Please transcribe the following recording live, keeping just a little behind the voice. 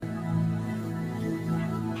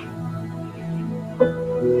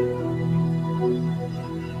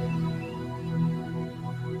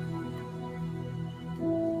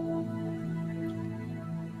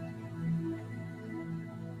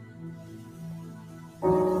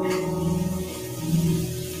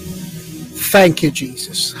Thank you,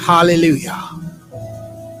 Jesus. Hallelujah.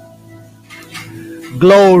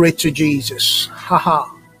 Glory to Jesus. Haha.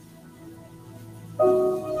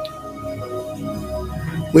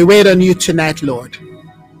 We wait on you tonight, Lord.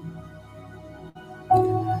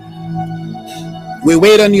 We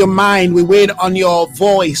wait on your mind. We wait on your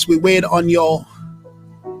voice. We wait on your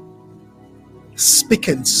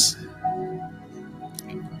speakings.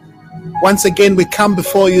 Once again, we come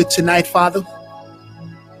before you tonight, Father.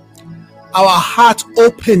 Our heart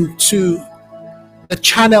open to the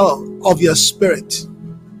channel of your Spirit.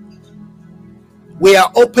 We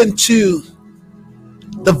are open to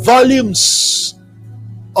the volumes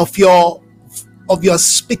of your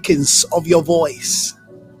speakings, of your voice.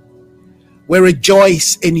 We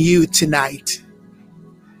rejoice in you tonight.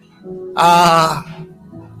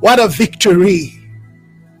 What a victory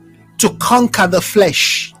to conquer the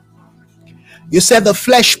flesh. You said the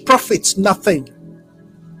flesh profits nothing.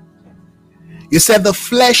 You said the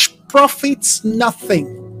flesh profits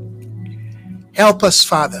nothing. Help us,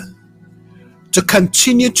 Father, to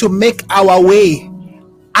continue to make our way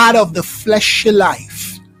out of the fleshy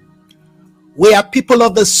life. We are people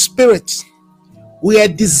of the Spirit. We are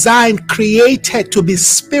designed, created to be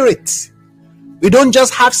spirit. We don't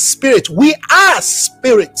just have spirit, we are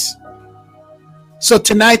spirit. So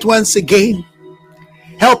tonight, once again,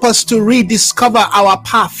 help us to rediscover our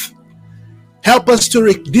path. Help us to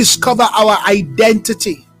rediscover our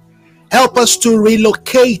identity. Help us to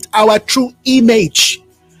relocate our true image.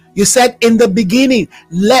 You said in the beginning,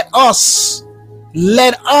 let us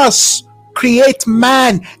create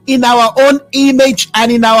man in our own image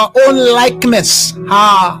and in our own likeness.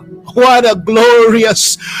 What a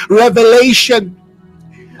glorious revelation.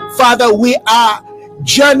 Father, we are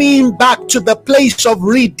journeying back to the place of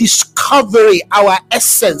rediscovery, our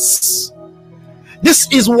essence. This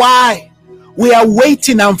is why we are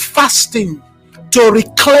waiting and fasting to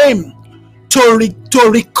reclaim, to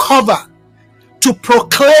recover, to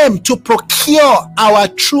proclaim, to procure our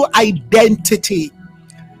true identity.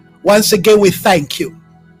 Once again, we thank you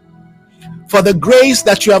for the grace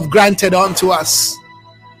that you have granted unto us.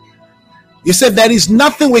 You said there is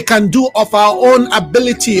nothing we can do of our own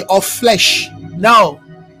ability of flesh. No.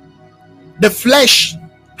 The flesh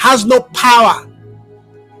has no power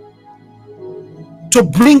to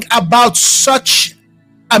bring about such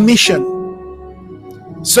a mission.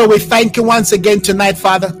 So we thank you once again tonight,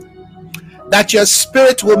 Father, that your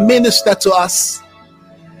Spirit will minister to us,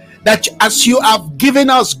 that as you have given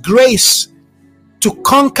us grace to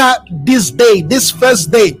conquer this day, this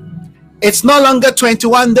first day, it's no longer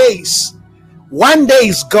 21 days. One day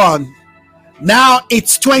is gone. Now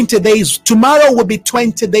it's 20 days. Tomorrow will be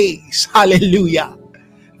 20 days. Hallelujah.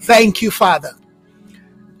 Thank you, Father.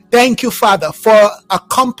 Thank you, Father, for a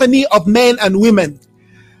company of men and women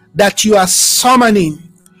that you are summoning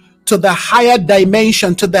to the higher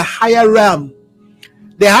dimension, to the higher realm.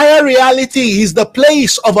 The higher reality is the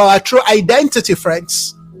place of our true identity,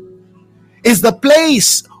 friends. It's the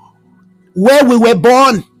place where we were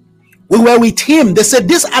born. We were with him. They said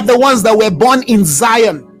these are the ones that were born in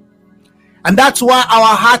Zion. And that's why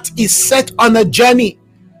our heart is set on a journey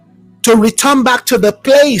to return back to the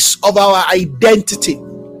place of our identity.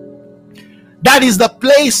 That is the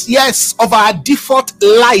place, yes, of our default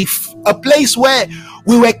life. A place where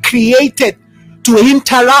we were created to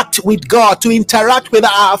interact with God, to interact with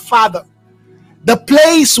our Father. The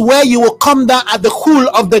place where you will come down at the cool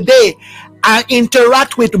of the day and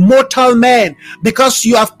interact with mortal men, because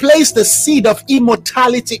you have placed the seed of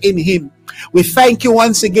immortality in him. We thank you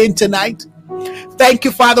once again tonight. Thank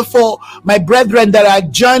you, Father, for my brethren that are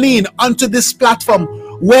journeying onto this platform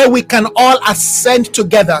where we can all ascend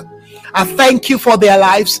together. I thank you for their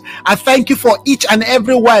lives. I thank you for each and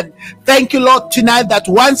every one. Thank you, Lord, tonight that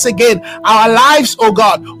once again our lives, oh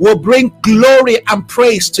God, will bring glory and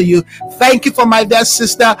praise to you. Thank you for my dear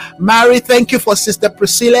sister Mary. Thank you for Sister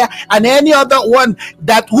Priscilla and any other one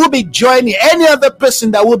that will be joining, any other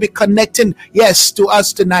person that will be connecting, yes, to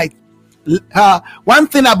us tonight. One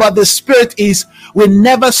thing about the Spirit is we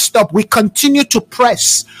never stop. We continue to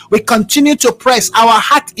press. We continue to press. Our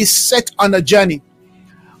heart is set on a journey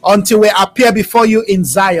until we appear before you in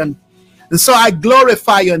Zion. And so I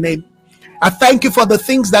glorify your name. I thank you for the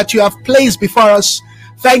things that you have placed before us.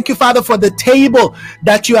 Thank you, Father, for the table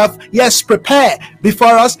that you have, yes, prepared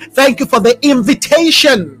before us. Thank you for the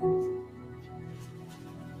invitation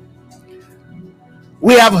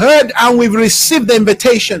We have heard and we've received the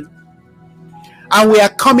invitation. And we are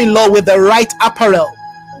coming, Lord, with the right apparel.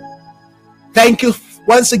 Thank you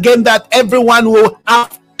once again that everyone will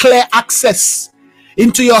have clear access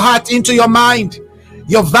into your heart, into your mind.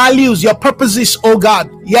 Your values, your purposes, oh God,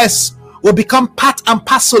 yes, will become part and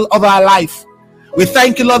parcel of our life. We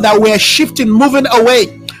thank you, Lord, that we are shifting, moving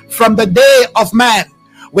away from the day of man.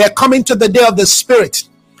 We are coming to the day of the Spirit.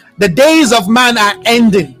 The days of man are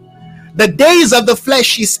ending. The days of the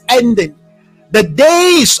flesh is ending. The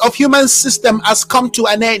days of human system has come to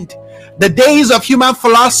an end. The days of human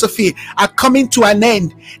philosophy are coming to an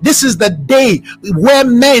end. This is the day where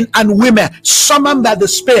men and women, summoned by the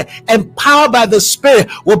Spirit, empowered by the Spirit,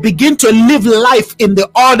 will begin to live life in the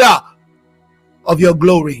order of your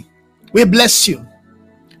glory. We bless you.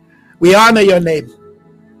 We honor your name.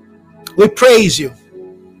 We praise you.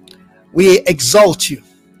 We exalt you.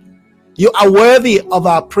 You are worthy of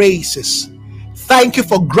our praises. Thank you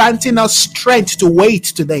for granting us strength to wait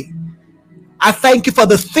today. I thank you for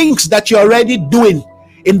the things that you're already doing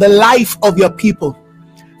in the life of your people.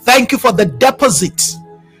 Thank you for the deposit.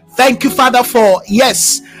 Thank you, Father, for,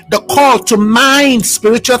 yes, the call to mine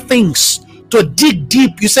spiritual things, to dig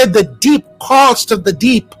deep. You said the deep calls to the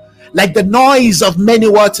deep, like the noise of many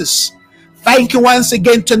waters. Thank you once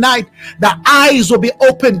again tonight. The eyes will be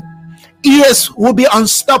open, ears will be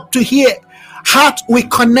unstopped to hear, heart we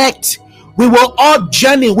connect. We will all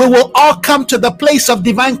journey. We will all come to the place of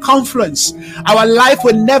divine confluence. Our life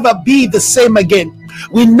will never be the same again.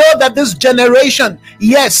 We know that this generation,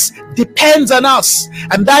 yes, depends on us.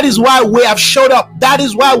 And that is why we have showed up. That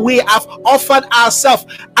is why we have offered ourselves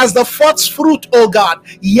as the first fruit, oh God.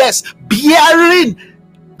 Yes, bearing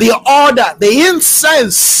the order, the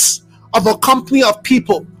incense of a company of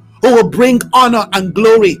people who will bring honor and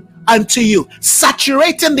glory unto you,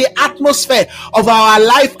 saturating the atmosphere of our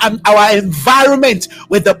life and our environment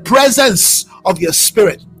with the presence of your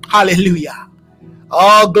Spirit. Hallelujah.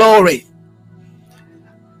 Oh, glory.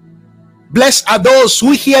 Blessed are those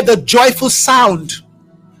who hear the joyful sound.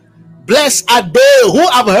 Blessed are they who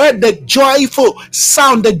have heard the joyful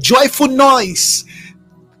sound, the joyful noise.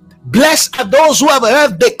 Blessed are those who have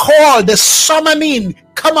heard the call, the summoning,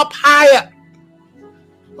 come up higher.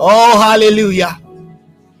 Oh, hallelujah.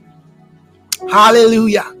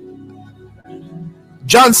 Hallelujah.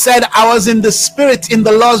 John said, I was in the Spirit in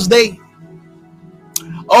the Lord's day.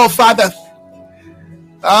 Oh, Father,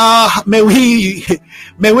 may we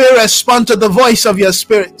respond to the voice of your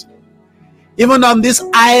Spirit. Even on this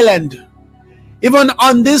island, even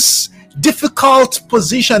on this difficult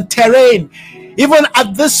position, terrain, even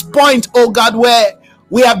at this point, oh God, where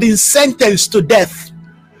we have been sentenced to death,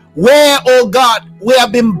 where, oh God, we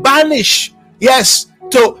have been banished, yes,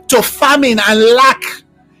 to famine and lack,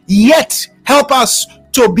 yet help us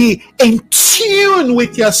to be in tune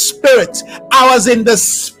with your Spirit. I was in the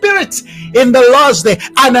Spirit in the Lord's day,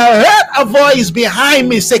 and I heard a voice behind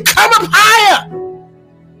me say, come up higher.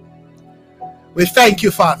 We thank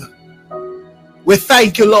you, Father. We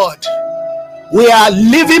thank you, Lord. We are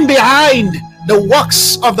leaving behind the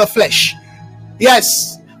works of the flesh.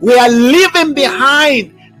 Yes, we are leaving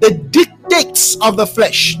behind the dictates of the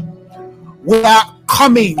flesh. We are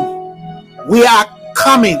coming,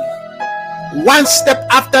 one step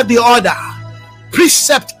after the other,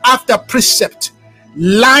 precept after precept,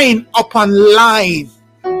 line upon line,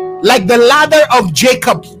 like the ladder of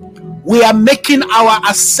Jacob. We are making our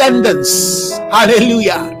ascendance.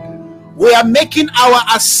 Hallelujah. We are making our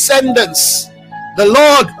ascendance. The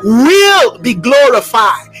Lord will be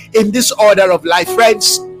glorified in this order of life,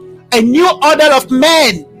 friends. A new order of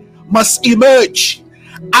men must emerge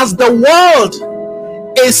as the world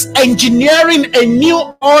is engineering a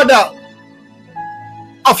new order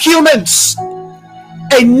of humans.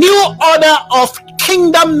 A new order of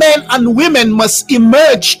kingdom men and women must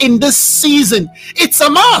emerge in this season. It's a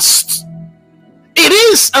must. It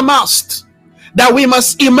is a must that we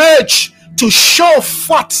must emerge to show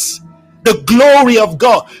forth the glory of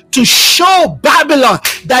God, to show Babylon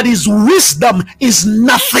that his wisdom is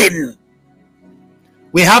nothing.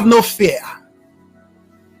 We have no fear.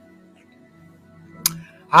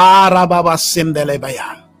 I'm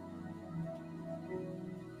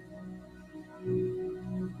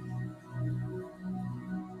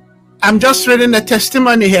just reading a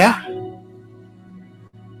testimony here.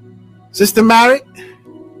 Sister Mary,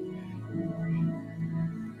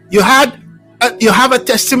 you have a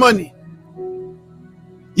testimony.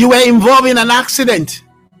 You were involved in an accident,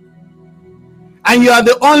 and you are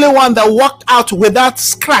the only one that walked out without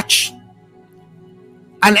scratch,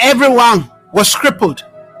 and everyone was crippled.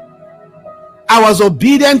 I was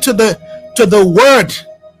obedient to the word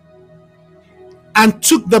and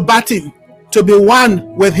took the baton to be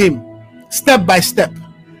one with him, step by step,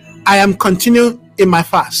 I am continuing in my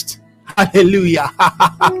fast. Hallelujah.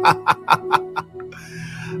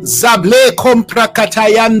 Zable kompra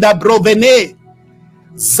katayanda brovene.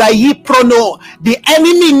 Zaiprono. The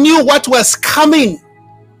enemy knew what was coming.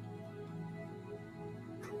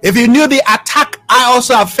 If you knew the attack I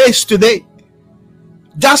also have faced today,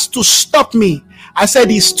 just to stop me, I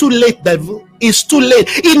said, it's too late, devil. It's too late.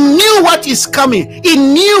 He knew what is coming. He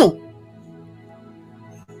knew.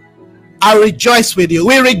 I rejoice with you.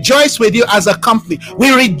 We rejoice with you as a company.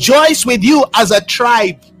 We rejoice with you as a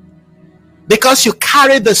tribe, because you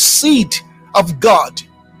carry the seed of God,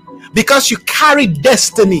 because you carry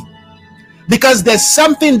destiny, because there's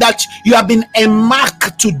something that you have been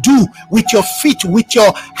earmarked to do with your feet, with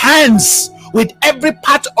your hands, with every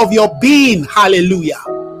part of your being. Hallelujah.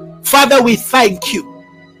 Father, we thank you.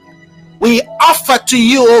 We offer to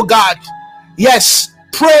you, oh God, yes,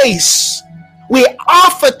 praise. We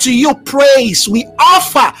offer to you praise. We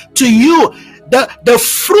offer to you the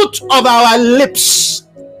fruit of our lips.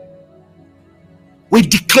 We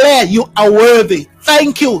declare you are worthy.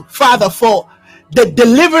 Thank you, Father, for the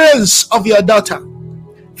deliverance of your daughter.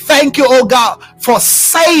 Thank you, oh God, for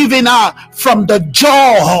saving her from the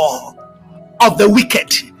jaw of the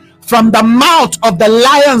wicked, from the mouth of the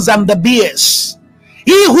lions and the bears.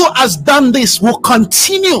 He who has done this will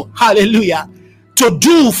continue, hallelujah, to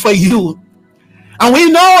do for you. And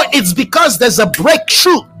we know it's because there's a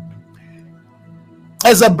breakthrough.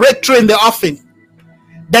 There's a breakthrough in the offering.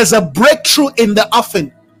 There's a breakthrough in the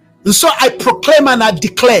offering. And so I proclaim and I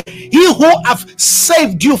declare, he who have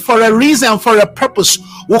saved you for a reason, for a purpose,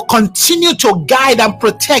 will continue to guide and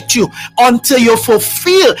protect you until you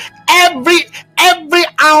fulfill every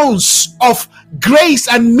ounce of grace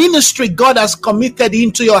and ministry God has committed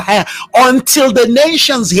into your hand, until the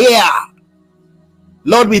nations hear.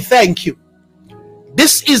 Lord, we thank you.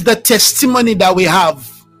 This is the testimony that we have.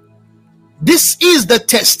 This is the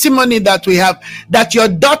testimony that we have, that your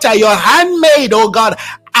daughter, your handmaid, oh God,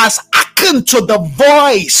 has hearkened to the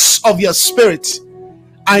voice of your spirit,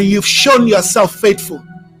 and you've shown yourself faithful.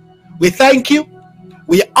 We thank you.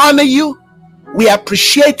 We honor you. We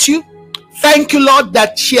appreciate you. Thank you, Lord,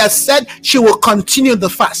 that she has said she will continue the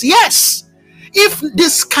fast. Yes. If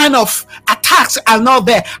this kind of attacks are not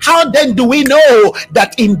there, how then do we know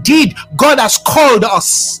that indeed God has called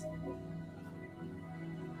us?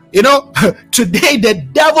 You know, today the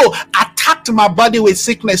devil attacked my body with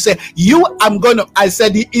sickness. Said, I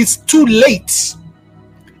said, it's too late.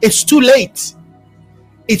 It's too late.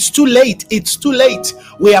 It's too late. It's too late.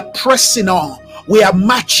 We are pressing on. We are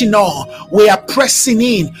marching on. We are pressing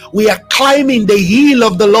in. We are climbing the hill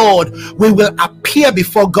of the Lord. We will appear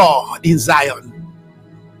before God in Zion.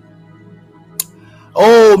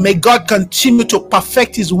 Oh, may God continue to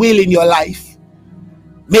perfect his will in your life.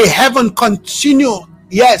 May heaven continue,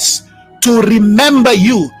 yes, to remember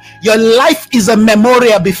you. Your life is a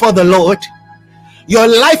memorial before the Lord. Your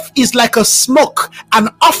life is like a smoke, an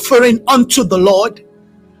offering unto the Lord.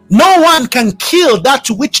 No one can kill that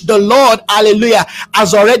which the Lord, hallelujah,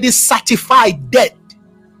 has already certified death.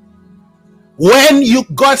 When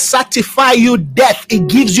God certify you death, it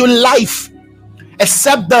gives you life.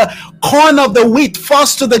 Except the corn of the wheat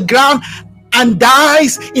falls to the ground and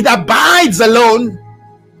dies, it abides alone.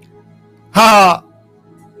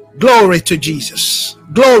 Glory to Jesus.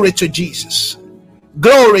 Glory to Jesus.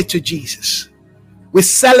 Glory to Jesus. We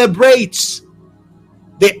celebrate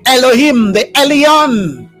the Elohim, the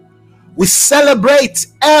Elyon. We celebrate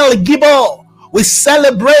El Gibor. We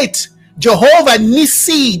celebrate Jehovah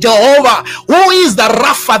Nissi, Jehovah, who is the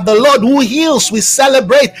Rapha, the Lord who heals. We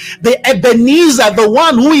celebrate the Ebenezer, the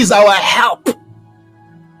one who is our help.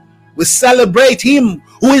 We celebrate him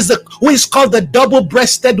who is called the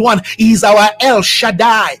double-breasted one. He is our El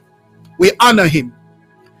Shaddai. We honor him.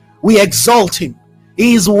 We exalt him.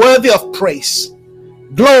 He is worthy of praise.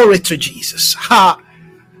 Glory to Jesus.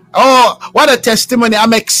 Oh, what a testimony.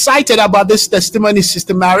 I'm excited about this testimony,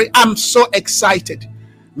 Sister Mary. I'm so excited.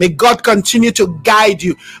 May God continue to guide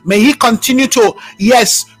you. May he continue to,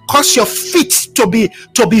 yes, cause your feet to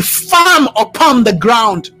be firm upon the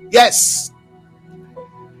ground. Yes.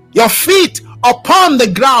 Your feet upon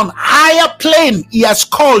the ground, higher plane he has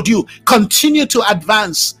called you. Continue to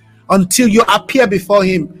advance until you appear before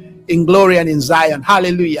him in glory and in Zion.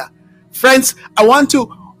 Hallelujah. Friends, I want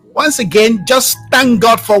to once again just thank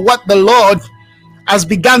God for what the Lord has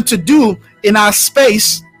begun to do in our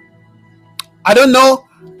space. I don't know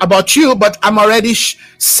about you, but I'm already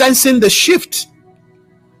sensing the shift.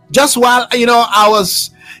 Just while, I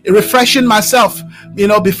was refreshing myself,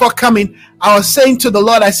 before coming, I was saying to the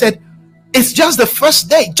Lord, I said, It's just the first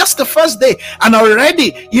day, and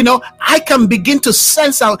already, I can begin to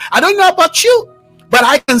sense out. I don't know about you, but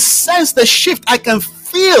I can sense the shift. I can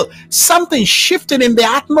feel something shifting in the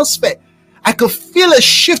atmosphere. I could feel a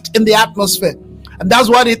shift in the atmosphere. And that's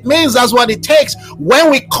what it means. That's what it takes when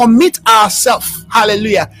we commit ourselves,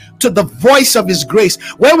 hallelujah, to the voice of his grace.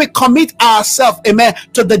 When we commit ourselves, amen,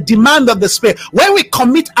 to the demand of the Spirit. When we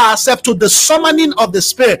commit ourselves to the summoning of the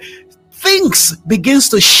Spirit, things begins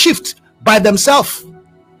to shift by themselves.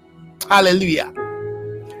 Hallelujah.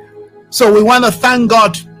 So we want to thank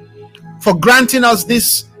God for granting us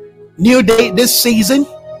this new day, this season.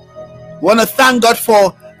 We want to thank God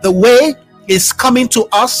for the way is coming to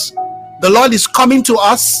us. The Lord is coming to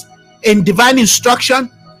us in divine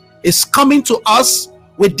instruction. Is coming to us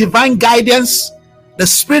with divine guidance. The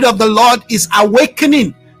Spirit of the Lord is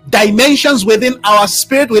awakening dimensions within our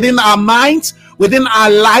spirit, within our minds, within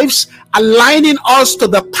our lives, aligning us to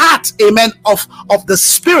the path, amen, of the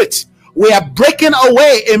Spirit. We are breaking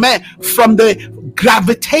away, amen, from the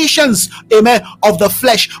gravitations, amen, of the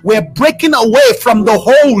flesh. We are breaking away from the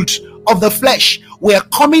hold of the flesh. We are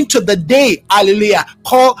coming to the day, hallelujah,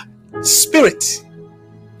 called Spirit.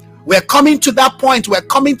 We're coming to that point. We're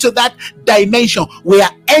coming to that dimension. We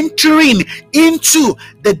are entering into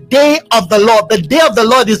the day of the Lord. The day of the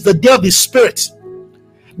Lord is the day of his Spirit.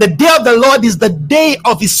 The day of the Lord is the day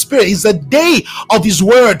of his Spirit. Is the day of his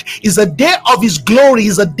word. Is the day of his glory.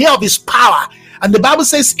 Is the day of his power. And the Bible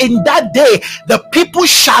says, in that day, the people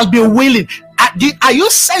shall be willing. Are you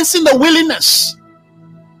sensing the willingness?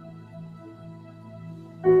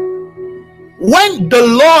 When the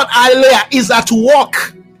Lord, hallelujah, is at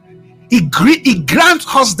work, he grants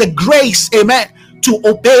us the grace, amen, to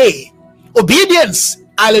obey. Obedience,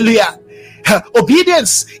 hallelujah.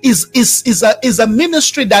 Obedience is a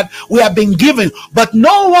ministry that we have been given, but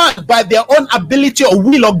no one by their own ability or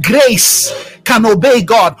will or grace can obey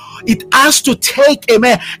God. It has to take,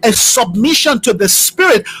 amen, a submission to the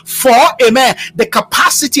Spirit for, amen, the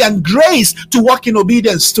capacity and grace to walk in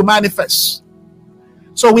obedience, to manifest.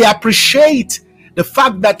 So we appreciate the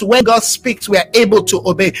fact that when God speaks, we are able to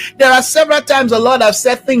obey. There are several times the Lord has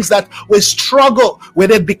said things that we struggle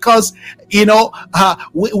with it because,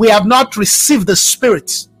 we have not received the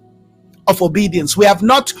spirit of obedience. We have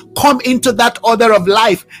not come into that order of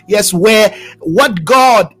life, yes, where what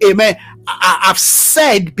God, amen, have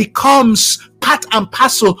said becomes part and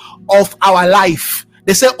parcel of our life.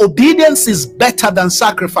 They say obedience is better than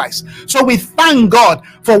sacrifice. So we thank God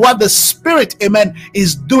for what the Spirit, amen,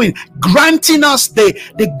 is doing, granting us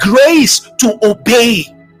the grace to obey.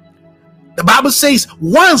 The Bible says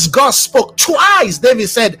once God spoke, twice David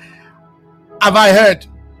said, have I heard?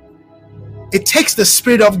 It takes the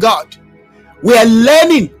Spirit of God. We are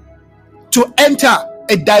learning to enter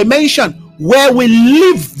a dimension where we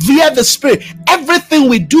live via the Spirit. Everything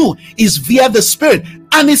we do is via the Spirit,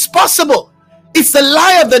 and it's possible. It's the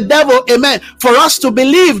lie of the devil, amen, for us to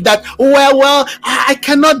believe that, well, I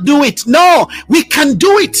cannot do it. No, we can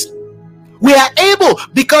do it. We are able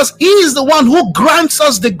because he is the one who grants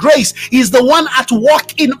us the grace. He is the one at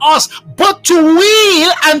work in us, both to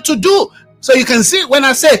will and to do. So you can see when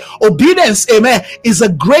I say obedience, amen, is a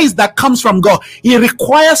grace that comes from God. He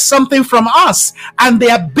requires something from us, and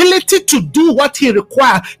the ability to do what he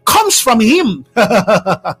requires comes from him.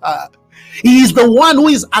 He is the one who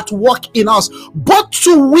is at work in us, both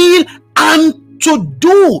to will and to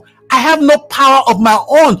do. I have no power of my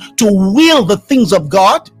own to will the things of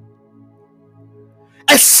God.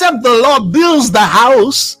 Except the Lord builds the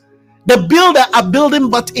house, the builder are building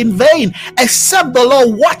but in vain. Except the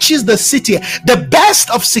Lord watches the city, the best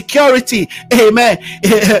of security, amen,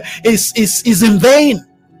 is in vain.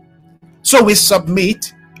 So we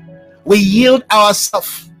submit, we yield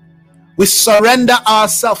ourselves, we surrender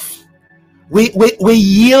ourselves. We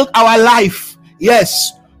yield our life,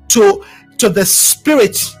 yes, to the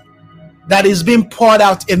Spirit that is being poured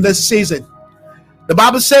out in this season. The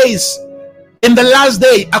Bible says in the last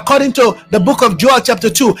day, according to the book of Joel chapter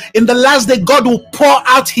 2, in the last day, God will pour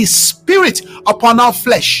out his Spirit upon our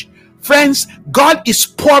flesh. Friends, God is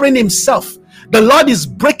pouring himself. The Lord is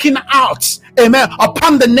breaking out, amen,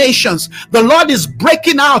 upon the nations. The Lord is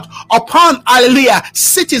breaking out upon, hallelujah,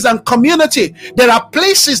 cities and community. There are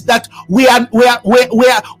places that we are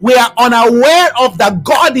unaware of, that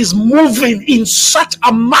God is moving in such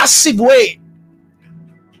a massive way.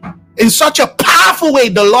 In such a powerful way,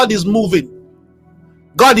 the Lord is moving.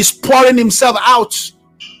 God is pouring himself out.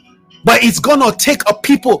 But it's going to take a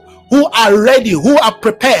people who are ready, who are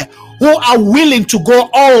prepared, who are willing to go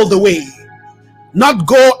all the way. Not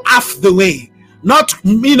go half the way, not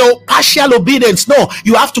partial obedience. No,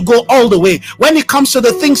 you have to go all the way. When it comes to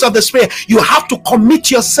the things of the Spirit, you have to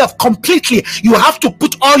commit yourself completely. You have to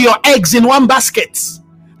put all your eggs in one basket.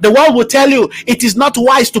 The world will tell you it is not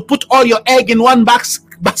wise to put all your egg in one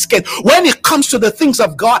basket. When it comes to the things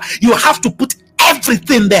of God, you have to put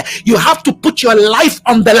everything there. You have to put your life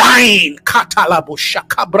on the line. Katalabo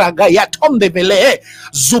shakabraga yatonde vele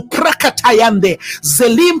zuprakatayande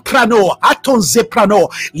zelim prano aton zeprano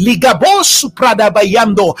ligabo suprada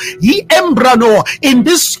bayando ye embrano. In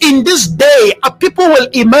this day, a people will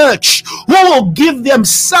emerge who will give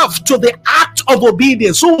themselves to the act of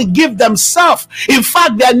obedience, who will give themselves. In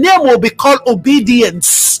fact, their name will be called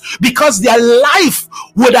obedience, because their life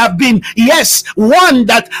would have been, yes, one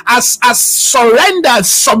that has surrendered,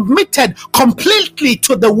 submitted completely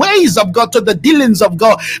to the ways of God, to the dealings of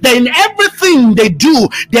God. That in everything they do,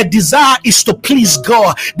 their desire is to please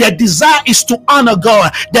God. Their desire is to honor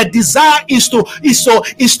God. Their desire is to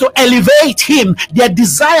elevate Him. Their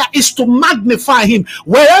desire is to magnify Him.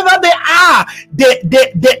 Wherever they are, they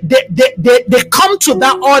come to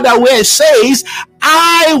that order where it says,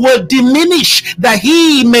 I will diminish that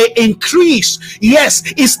He may increase. Yes,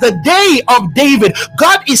 it's the day of David.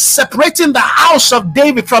 God is separating the house of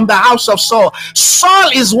David from the house of Saul.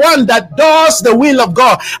 Saul is one that does the will of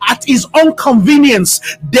God at his own convenience.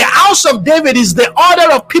 The house of David is the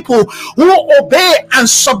order of people who obey and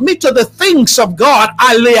submit to the things of God.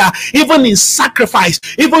 Hallelujah. Even in sacrifice,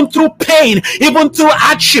 even through pain, even through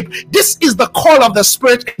hardship. This is the call of the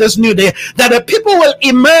Spirit in this new day, that the people will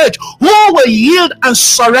emerge who will yield and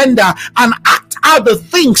surrender and act out the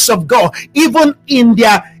things of God, even in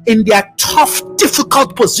their tough,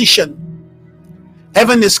 difficult position.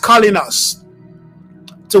 Heaven is calling us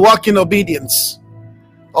to walk in obedience.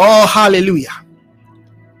 Oh, hallelujah.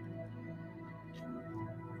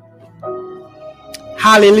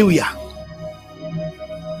 Hallelujah.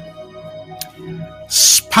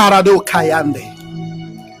 Sparado kayande.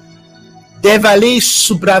 Devali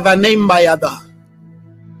subravanembayada.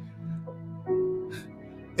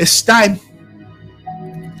 It's time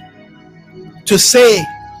to say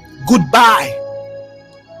goodbye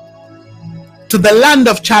to the land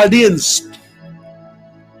of Chaldeans,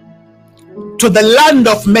 to the land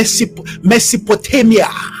of Mesopotamia.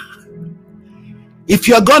 If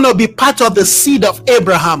you're going to be part of the seed of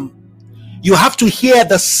Abraham, you have to hear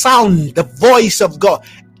the sound, the voice of God.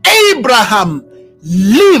 Abraham,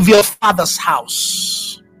 leave your father's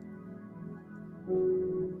house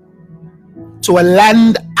to a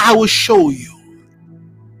land I will show you.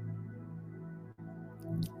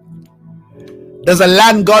 There's a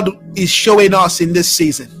land God is showing us in this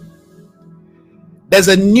season. There's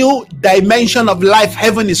a new dimension of life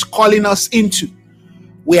heaven is calling us into.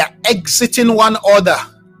 We are exiting one order,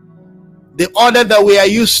 the order that we are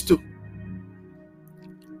used to.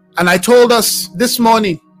 And I told us this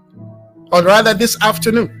morning, or rather this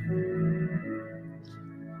afternoon,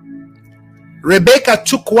 Rebecca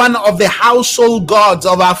took one of the household gods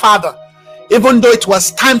of our father, even though it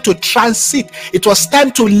was time to transit. It was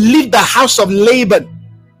time to leave the house of Laban.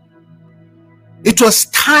 It was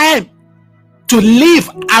time to leave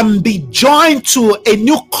and be joined to a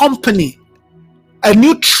new company, a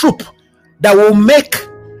new troop that will make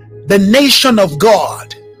the nation of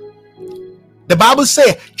God. The Bible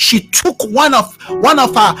says she took one of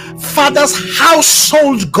her father's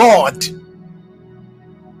household god.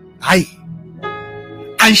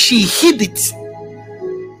 And she hid it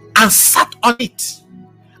and sat on it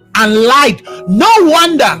and lied. No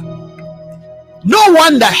wonder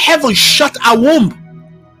heaven shut her womb.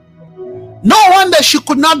 No wonder she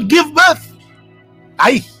could not give birth.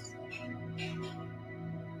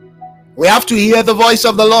 We have to hear the voice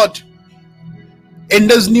of the Lord in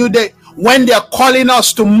this new day. When they are calling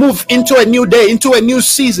us to move into a new day, into a new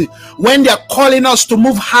season, when they are calling us to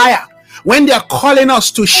move higher, when they are calling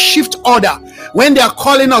us to shift order, when they are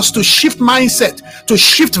calling us to shift mindset, to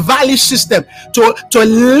shift value system, to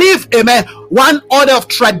live, amen, one order of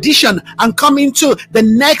tradition and come into the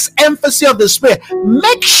next emphasis of the Spirit,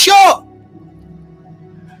 make sure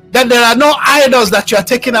that there are no idols that you are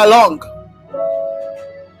taking along.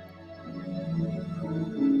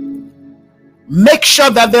 Make sure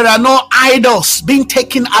that there are no idols being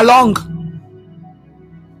taken along,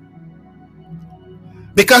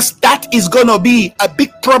 because that is going to be a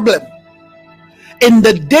big problem. In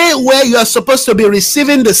the day where you are supposed to be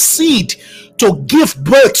receiving the seed to give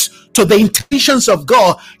birth to the intentions of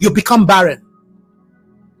God, you become barren.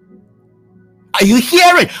 Are you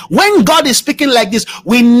hearing? When God is speaking like this,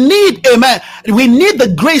 we need, amen, we need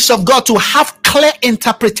the grace of God to have clear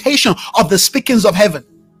interpretation of the speakings of heaven.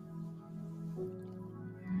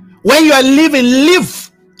 When you are living,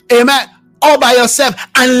 live, amen, all by yourself,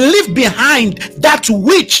 and leave behind that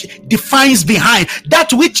which defines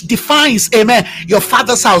amen, your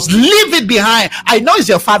father's house. Leave it behind. I know it's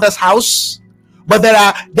your father's house, but there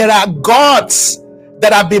are gods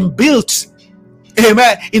that have been built,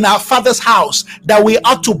 amen, in our father's house that we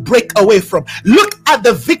ought to break away from. Look at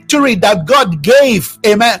the victory that God gave,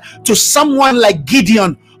 amen, to someone like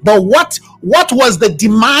Gideon. But what was the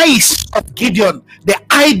demise of Gideon? The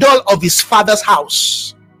idol of his father's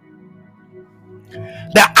house.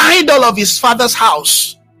 The idol of his father's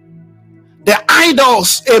house. The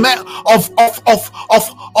idols, amen,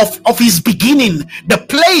 of his beginning, the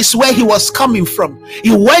place where he was coming from. He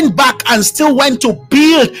went back and still went to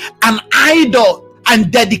build an idol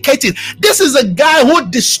and dedicate it. This is a guy who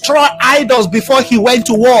destroyed idols before he went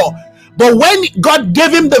to war. But when God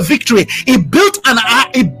gave him the victory, he built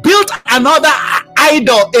another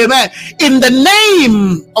idol, amen, in the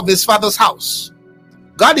name of his father's house.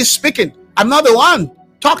 God is speaking. I'm not the one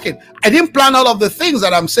talking. I didn't plan all of the things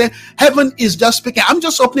that I'm saying. Heaven is just speaking. I'm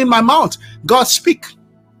just opening my mouth. God speak.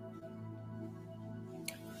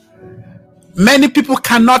 Many people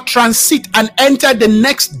cannot transit and enter the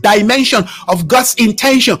next dimension of God's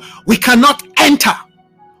intention. We cannot enter.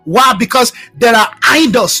 Why? Because there are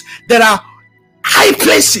idols. There are high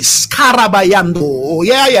places. Karabayando.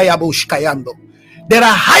 There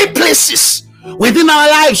are high places within our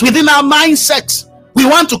lives, within our mindsets. We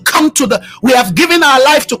want to come to we have given our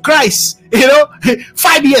life to Christ,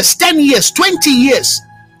 5 years, 10 years, 20 years,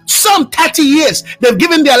 some 30 years. They've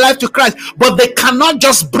given their life to Christ, but they cannot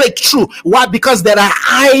just break through. Why? Because there are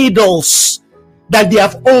idols that they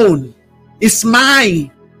have owned. It's mine.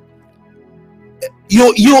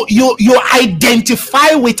 You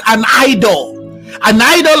identify with an idol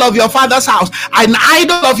of your father's house, an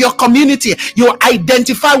idol of your community. You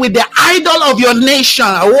identify with the idol of your nation.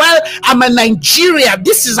 Well, I'm a Nigerian,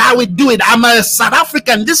 this is how we do it. I'm a South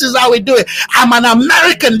African, this is how we do it. I'm an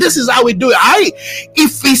American, this is how we do it.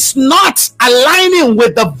 If it's not aligning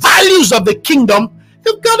with the values of the kingdom,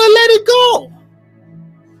 you've got to let it go.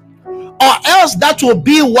 Or else that will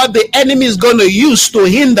be what the enemy is going to use to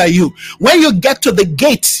hinder you. When you get to the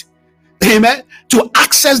gate, amen, to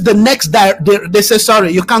access the next they say,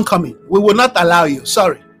 sorry, you can't come in. We will not allow you.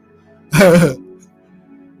 Sorry.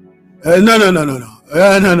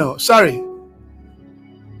 No. Sorry.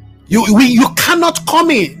 You cannot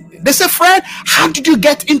come in. They say, friend, how did you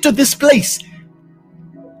get into this place?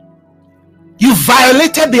 You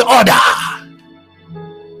violated the order.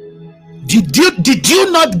 Did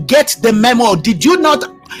you not get the memo? Did you not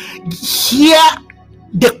hear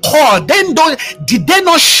the call? Did they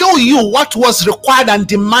not show you what was required and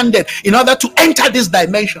demanded in order to enter this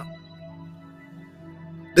dimension?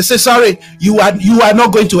 They say, sorry, you are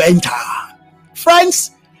not going to enter.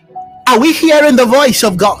 Friends, are we hearing the voice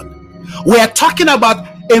of God? We are talking about,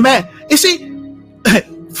 amen. You see,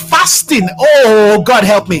 fasting, oh God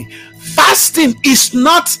help me, fasting is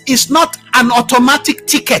not an automatic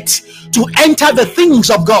ticket to enter the things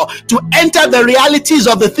of God, to enter the realities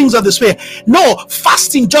of the things of the Spirit. No,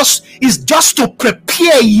 fasting is just to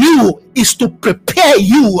prepare you,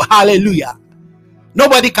 hallelujah.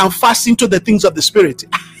 Nobody can fast into the things of the Spirit.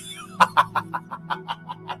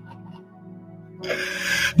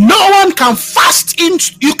 No one can fast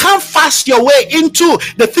you can't fast your way into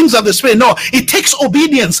the things of the Spirit. No, it takes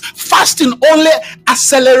obedience. Fasting only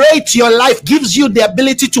accelerates your life, gives you the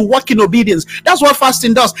ability to walk in obedience. That's what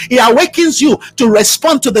fasting does. It awakens you to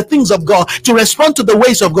respond to the things of God, to respond to the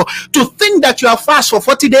ways of God. To think that you are fast for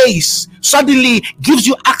 40 days suddenly gives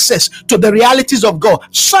you access to the realities of God.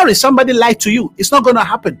 Sorry, somebody lied to you. It's not going to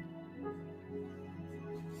happen.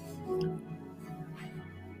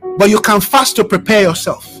 But you can fast to prepare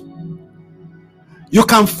yourself. You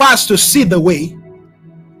can fast to see the way.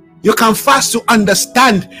 You can fast to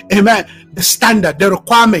understand, amen, the standard, the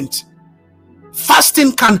requirement.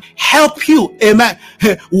 Fasting can help you, amen,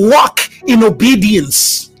 walk in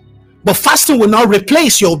obedience. But fasting will not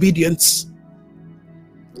replace your obedience.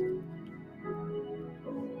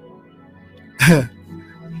 You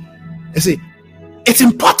see, it's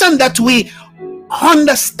important that we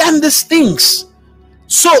understand these things,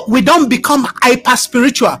 so we don't become hyper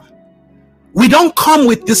spiritual. We don't come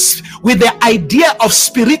with the idea of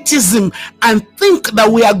spiritism and think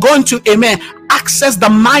that we are going to, amen, access the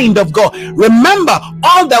mind of God. Remember,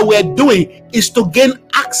 all that we're doing is to gain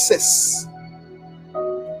access.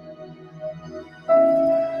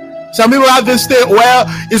 Some people have this thing, well,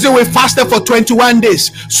 you see, we fasted for 21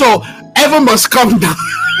 days, so heaven must come down.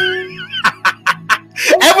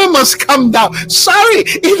 Heaven must come down. Sorry,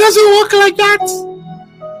 it doesn't work like that.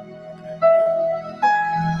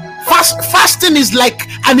 Fasting is like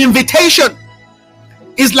an invitation.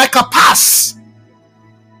 It's like a pass.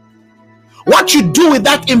 What you do with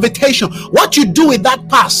that invitation, what you do with that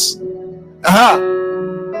pass,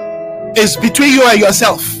 is between you and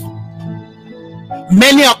yourself.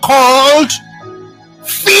 Many are called,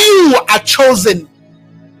 few are chosen.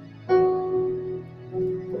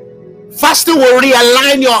 Fasting will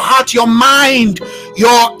realign your heart, your mind,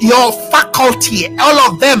 your faculty,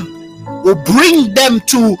 all of them will bring them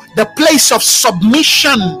to the place of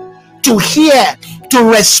submission, to hear, to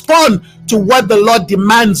respond to what the Lord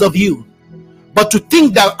demands of you. But to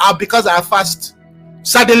think that because I fast,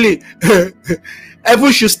 suddenly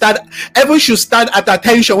everyone should stand at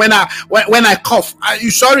attention when I cough.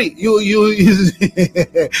 You sorry, you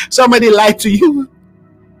somebody lied to you.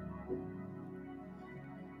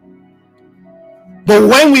 But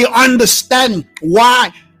when we understand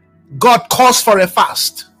why God calls for a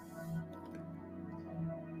fast,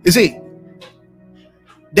 you see,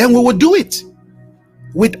 then we will do it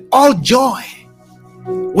with all joy,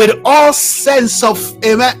 with all sense of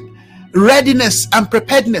readiness and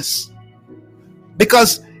preparedness,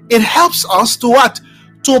 because it helps us to what?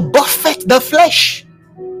 To buffet the flesh.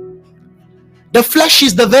 The flesh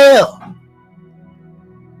is the veil.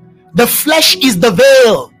 The flesh is the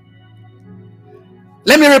veil.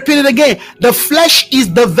 Let me repeat it again. The flesh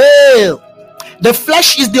is the veil. The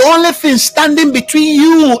flesh is the only thing standing between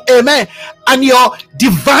you, amen, and your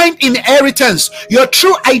divine inheritance, your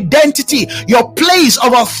true identity, your place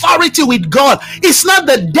of authority with God. It's not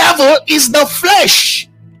the devil, it's the flesh.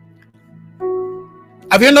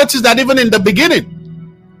 Have you noticed that even in the beginning,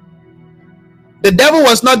 the devil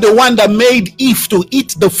was not the one that made Eve to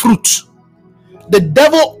eat the fruit. The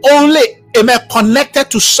devil only, amen, connected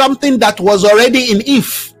to something that was already in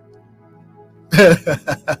Eve.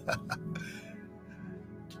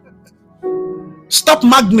 Stop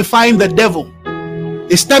magnifying the devil.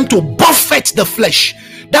 It's time to buffet the flesh.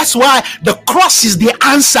 That's why the cross is the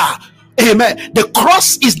answer. Amen. The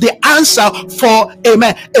cross is the answer for,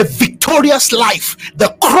 amen, a victorious life. The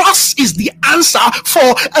cross is the answer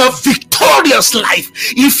for a victorious life.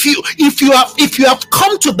 If you have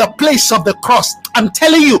come to the place of the cross, I'm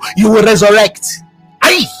telling you, you will resurrect.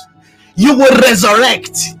 Aye, you will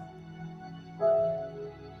resurrect.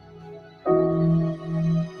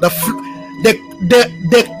 The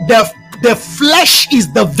flesh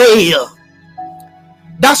is the veil.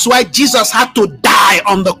 That's why Jesus had to die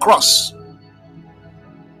on the cross.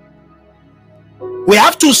 We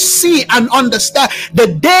have to see and understand the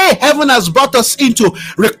day heaven has brought us into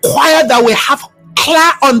require that we have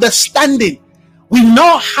clear understanding. We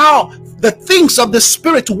know how the things of the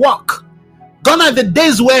spirit work. Gone are the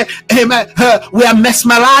days where we are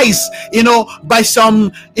mesmerized, by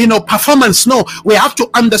some, performance. No, we have to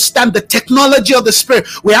understand the technology of the spirit.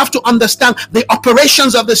 We have to understand the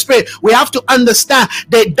operations of the spirit. We have to understand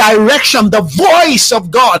the direction, the voice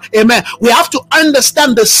of God. Amen. We have to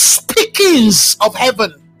understand the speakings of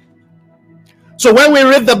heaven. So when we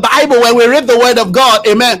read the Bible, when we read the word of God,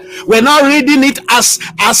 amen, we're not reading it as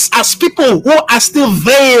people who are still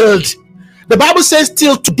veiled. The Bible says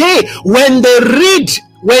till today, when they read,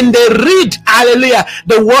 hallelujah,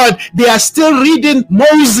 the word, they are still reading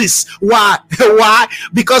Moses. Why? Why?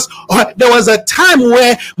 Because there was a time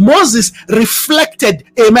where Moses reflected,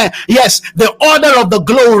 amen, yes, the order of the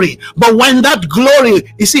glory. But when that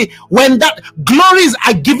glory, you see, when that glories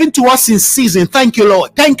are given to us in season, thank you,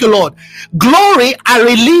 Lord. Thank you, Lord. Glory are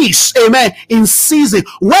released, amen, in season.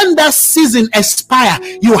 When that season expire,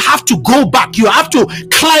 you have to go back. You have to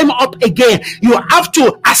climb up again. You have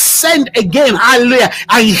to ascend again. Hallelujah.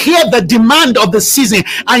 And hear the demand of the season,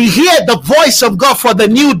 and hear the voice of God for the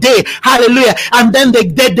new day. Hallelujah. And then they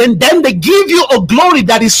give you a glory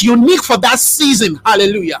that is unique for that season.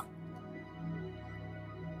 Hallelujah.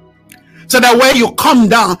 So that when you come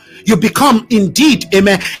down, you become indeed,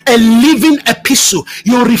 amen, a living epistle.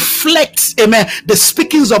 You reflect, amen, the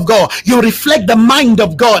speakings of God. You reflect the mind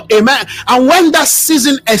of God, amen. And when that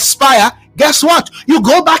season expire, guess what? You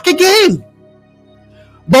go back again.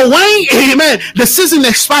 But when, amen, the season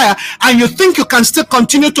expire and you think you can still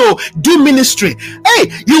continue to do ministry, hey,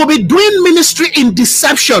 you will be doing ministry in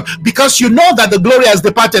deception, because you know that the glory has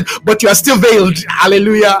departed, but you are still veiled.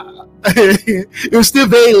 Hallelujah. You're still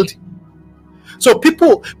veiled. So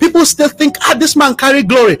people still think, this man carry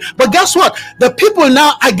glory. But guess what? The people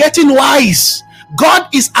now are getting wise. God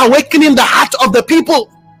is awakening the heart of the people.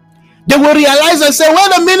 They will realize and say,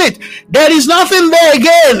 wait a minute, there is nothing there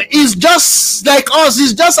again. It's just like us.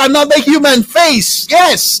 It's just another human face.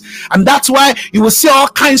 Yes. And that's why you will see all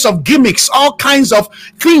kinds of gimmicks, all kinds of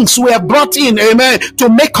things were brought in, amen, to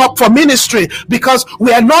make up for ministry, because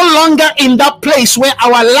we are no longer in that place where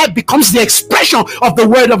our life becomes the expression of the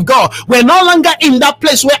word of God. We're no longer in that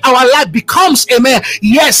place where our life becomes, amen,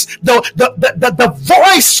 yes, the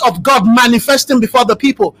voice of God manifesting before the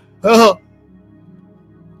people.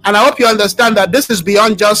 And I hope you understand that this is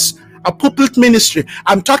beyond just a pulpit ministry.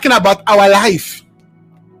 I'm talking about our life.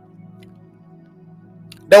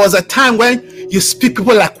 There was a time when you speak,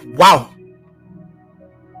 people like, wow.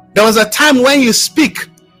 There was a time when you speak,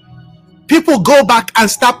 people go back and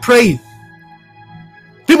start praying.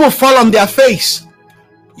 People fall on their face.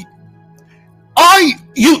 Or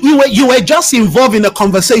you were just involved in a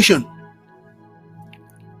conversation,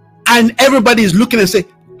 and everybody is looking and say,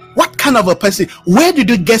 what kind of a person? Where did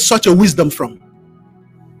you get such a wisdom from?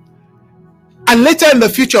 And later in the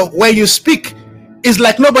future, when you speak, it's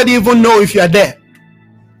like nobody even know if you are there.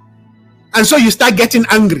 And so you start getting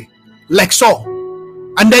angry, like Saul.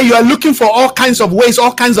 And then you are looking for all kinds of ways,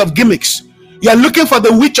 all kinds of gimmicks. You are looking for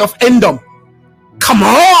the witch of Endor. Come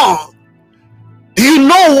on. Do you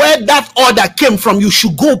know where that order came from? You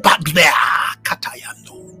should go back there. Katayando.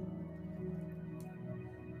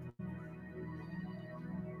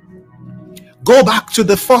 Go back to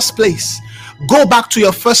the first place. Go back to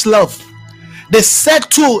your first love. They said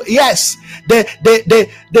to, yes, what's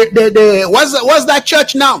that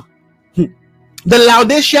church now? The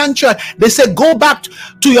Laodicean church. They said, go back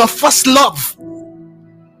to your first love.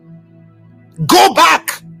 Go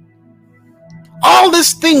back. All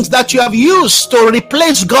these things that you have used to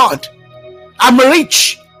replace God. I'm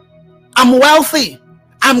rich. I'm wealthy.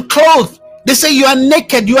 I'm clothed. They say you are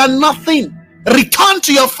naked. You are nothing. Return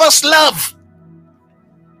to your first love.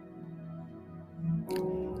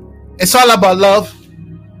 It's all about love.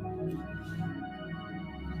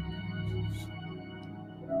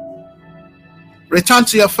 Return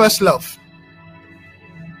to your first love.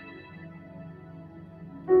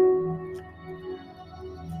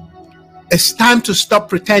 It's time to stop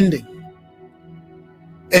pretending.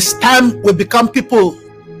 It's time we become people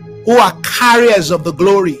who are carriers of the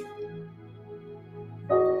glory.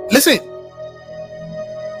 Listen,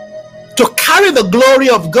 to carry the glory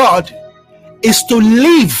of God is to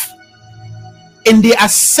live in the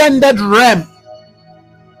ascended realm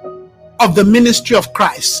of the ministry of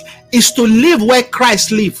Christ, is to live where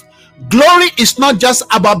Christ lives. Glory is not just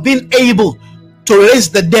about being able to raise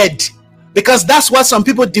the dead, because that's what some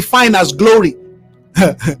people define as glory.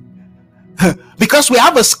 Because we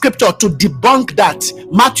have a scripture to debunk that.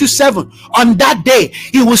 Matthew 7. On that day,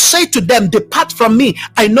 he will say to them, depart from me,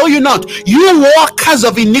 I know you not, you workers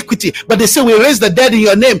of iniquity. But they say, we raised the dead in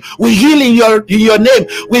your name, we heal in your name,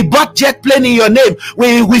 we bought jet plane in your name,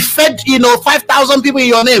 we fed 5,000 people in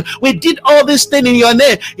your name, we did all this thing in your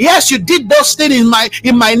name. Yes, you did those things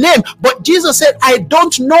in my name, but Jesus said, I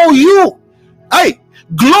don't know you. Hey,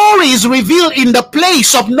 glory is revealed in the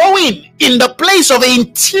place of knowing, in the place of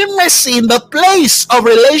intimacy, in the place of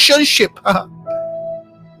relationship.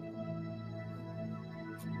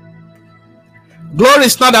 Glory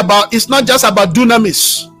is it's not just about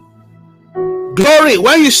dunamis. Glory,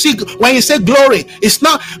 when you say glory,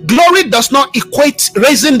 glory does not equate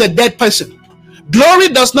raising the dead person. Glory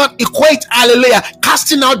does not equate, hallelujah,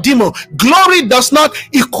 casting out demon. Glory does not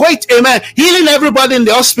equate, amen, healing everybody in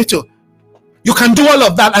the hospital. You can do all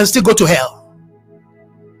of that and still go to hell.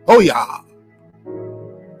 Oh yeah.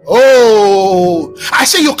 Oh, I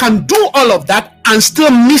say you can do all of that and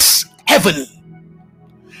still miss heaven,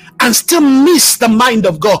 and still miss the mind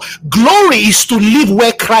of God. Glory is to live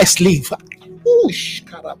where Christ lives.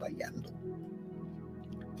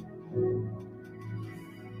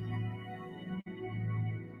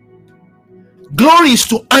 Glory is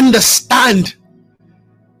to understand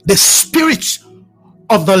the spirit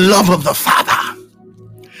of the love of the Father.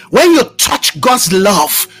 When you touch God's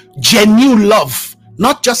love, genuine love,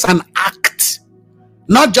 not just an act,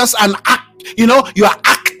 not just an act, you are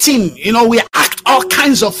acting, we act all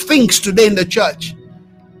kinds of things today in the church.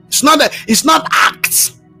 It's not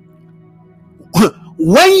acts.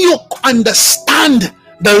 When you understand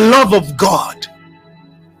the love of God,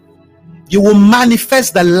 you will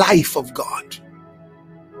manifest the life of God.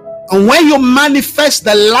 And when you manifest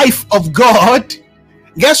the life of God,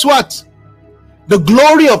 guess what? The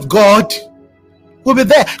glory of God will be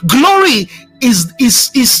there. Glory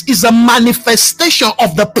is a manifestation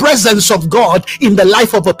of the presence of God in the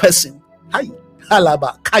life of a person. Hi.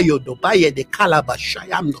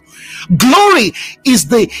 Glory is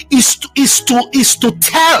to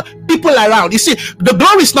tell people around. You see, the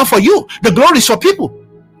glory is not for you. The glory is for people.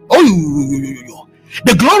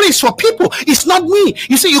 The glory is for people. It's not me.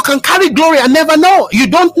 You see, you can carry glory and never know. You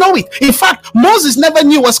don't know it. In fact, Moses never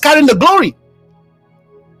knew he was carrying the glory.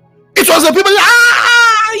 It was the people,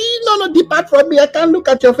 no, depart from me. I can't look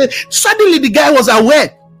at your face. Suddenly the guy was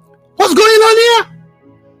aware. What's going on here?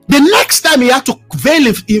 The next time he had to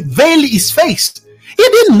veil his face. He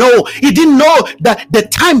didn't know that the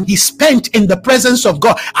time he spent in the presence of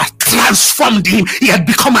God had transformed him. He had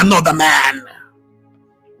become another man.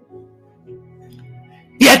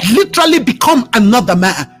 He had literally become another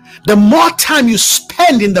man. The more time you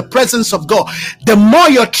spend in the presence of God, the more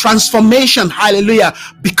your transformation, hallelujah,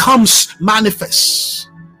 becomes manifest.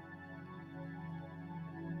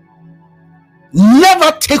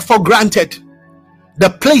 Never take for granted the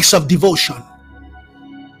place of devotion.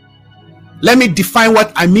 Let me define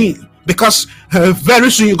what I mean, because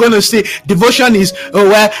very soon you're going to say devotion is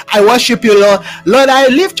where I worship you, Lord. Lord, I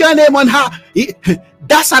lift your name on high.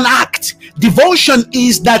 That's an act. Devotion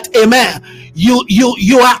is that, amen,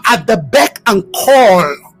 you are at the beck and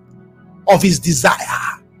call of his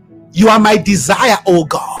desire. You are my desire, oh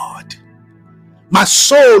God. My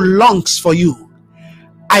soul longs for you.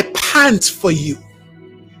 I pant for you.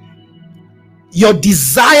 Your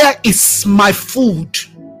desire is my food.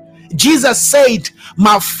 Jesus said,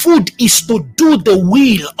 my food is to do the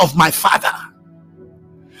will of my Father.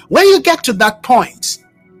 When you get to that point,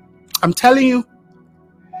 I'm telling you,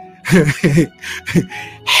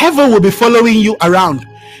 heaven will be following you around.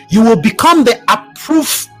 You will become the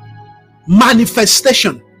approved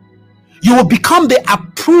manifestation. You will become the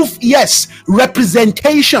approved,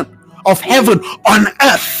 representation of heaven on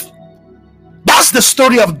earth. That's the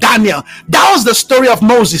story of Daniel. That was the story of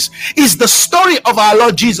Moses. It's the story of our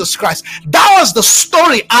Lord Jesus Christ. That was the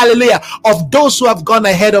story, hallelujah, of those who have gone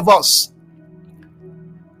ahead of us.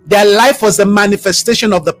 Their life was a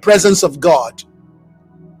manifestation of the presence of God.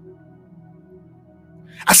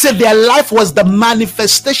 I said their life was the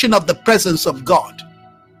manifestation of the presence of God.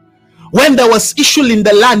 When there was issue in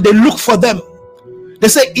the land, they looked for them. They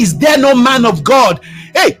say, is there no man of God?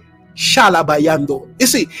 Hey, Shalabayando. You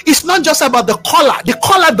see, it's not just about the color. The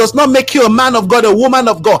color does not make you a man of God, a woman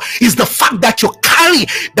of God. It's the fact that you carry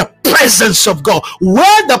the presence of God.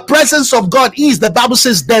 Where the presence of God is, the Bible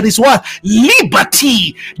says there is what?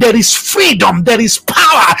 Liberty. There is freedom. There is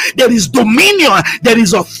power. There is dominion. There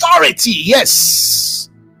is authority. Yes.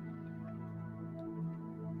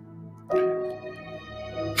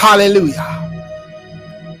 Hallelujah.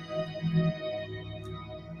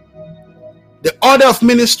 The order of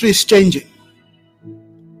ministry is changing.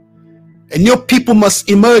 And new people must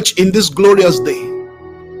emerge in this glorious day.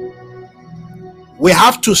 We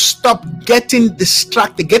have to stop getting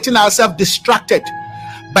distracted, getting ourselves distracted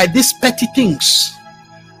by these petty things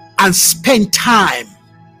and spend time.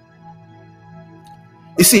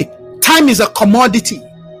 You see, time is a commodity.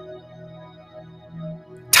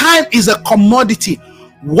 Time is a commodity.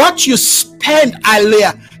 What you spend,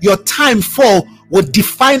 your time for will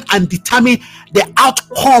define and determine the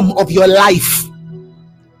outcome of your life.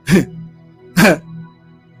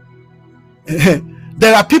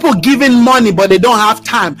 There are people giving money but they don't have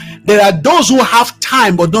time. There are those who have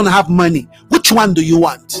time but don't have money. Which one do you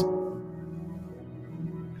want?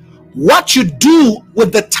 What you do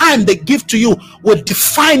with the time they give to you will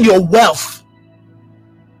define your wealth.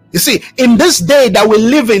 You see, in this day that we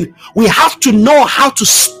live in, we have to know how to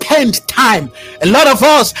spend time. A lot of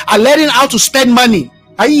us are learning how to spend money.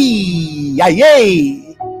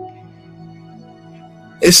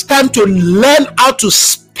 It's time to learn how to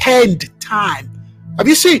spend time. Have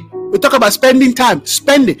you seen? We talk about spending time,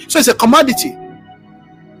 spending. So it's a commodity.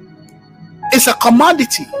 It's a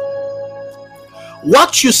commodity.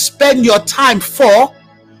 What you spend your time for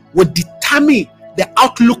will determine the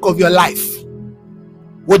outlook of your life.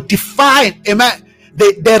 Will define, amen,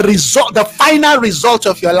 the result, the final result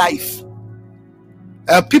of your life.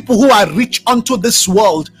 People who are rich unto this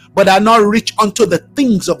world but are not rich unto the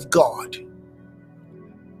things of God.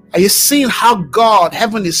 Are you seeing how God,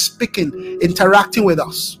 heaven is speaking, interacting with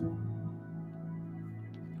us?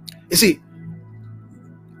 You see,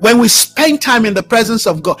 when we spend time in the presence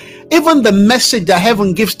of God, even the message that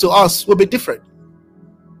heaven gives to us will be different.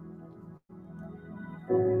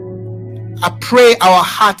 I pray our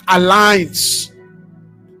heart aligns.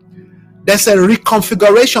 There's a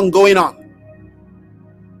reconfiguration going on.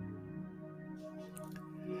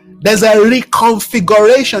 There's a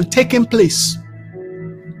reconfiguration taking place.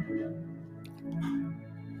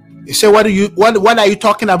 You say, what are you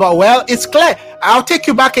talking about? Well, it's clear. I'll take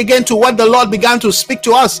you back again to what the Lord began to speak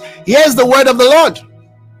to us. Here's the word of the Lord.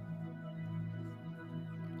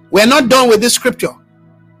 We're not done with this scripture.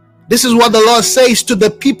 This is what the Lord says to the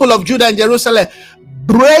people of Judah and Jerusalem.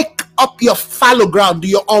 Break up your fallow ground,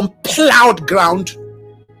 your unplowed ground,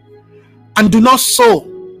 and do not sow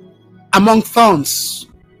among thorns.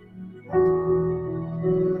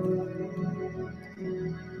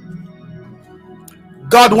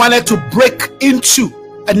 God wanted to break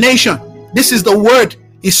into a nation. This is the word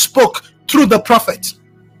he spoke through the prophet.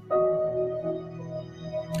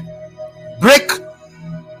 Break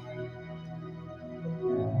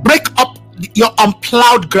up your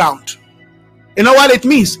unplowed ground. You know what it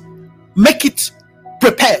means? Make it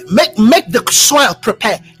prepare. Make the soil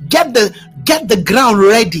prepare. Get the ground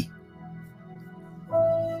ready.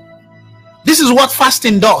 This is what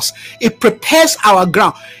fasting does. It prepares our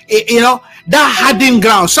ground. That hardened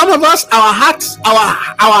ground. Some of us, our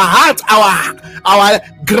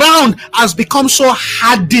ground has become so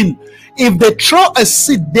hardened. If they throw a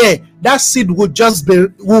seed there, that seed will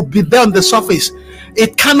be there on the surface.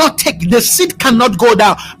 It cannot take, the seed cannot go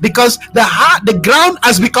down because the ground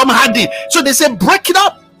has become hardened. So they say, break it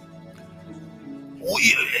up.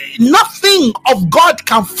 Nothing of God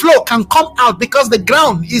can come out because the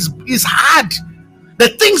ground is hard. The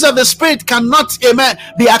things of the Spirit cannot,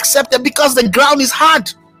 be accepted because the ground is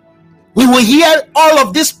hard. We will hear all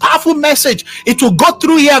of this powerful message. It will go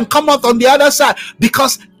through here and come out on the other side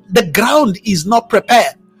because the ground is not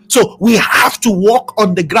prepared. So we have to walk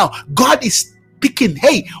on the ground. God is speaking,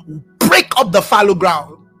 hey, break up the fallow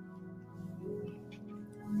ground.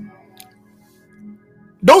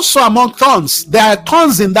 Don't sow among thorns. There are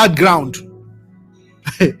thorns in that ground.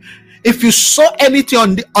 If you sow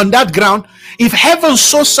anything on that ground, if heaven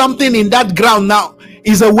sows something in that ground now,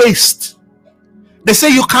 is a waste. They say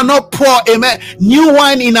you cannot pour new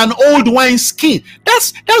wine in an old wine skin.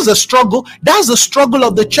 That's the struggle. That's the struggle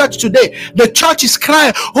of the church today. The church is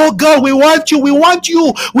crying, oh God, we want you, we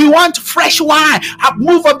want fresh wine, a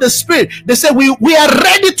move of the Spirit. They say we are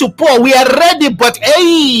ready to pour, we are ready, but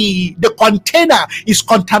hey, the container is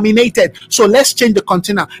contaminated, so let's change the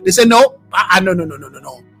container. They say no.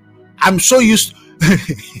 I'm so used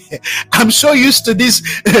to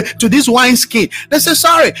this wine skin. They say,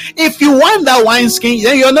 sorry, if you want that wine skin,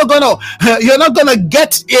 then you're not gonna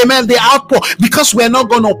get the outpour, because we're not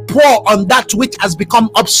gonna pour on that which has become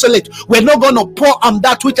obsolete. We're not gonna pour on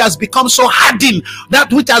that which has become so hardened,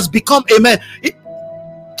 that which has become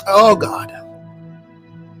oh God.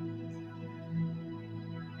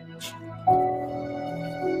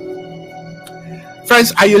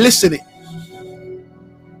 Friends, are you listening?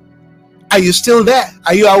 Are you still there?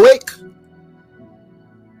 Are you awake?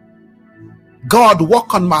 God,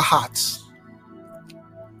 walk on my heart.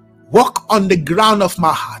 Walk on the ground of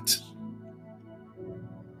my heart.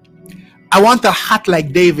 I want a heart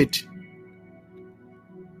like David.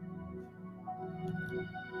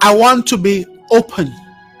 I want to be open,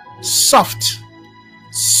 soft,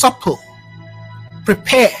 supple,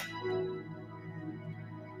 prepare.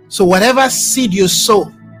 So whatever seed you sow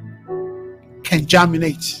can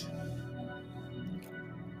germinate.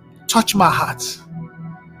 Touch my heart.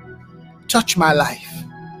 Touch my life.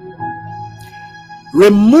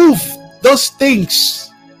 Remove those things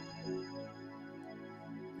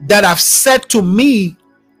that have said to me,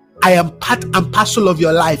 I am part and parcel of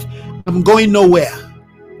your life. I'm going nowhere.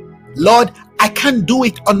 Lord, I can't do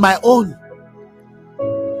it on my own.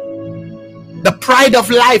 The pride of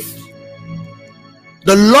life,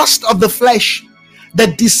 the lust of the flesh, the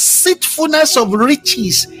deceitfulness of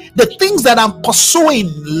riches, the things that I'm pursuing,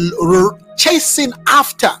 chasing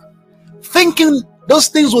after, thinking those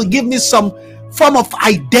things will give me some form of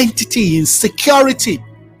identity and security.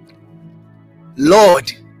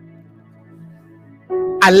 Lord,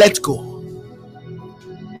 I let go.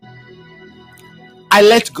 I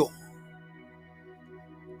let go.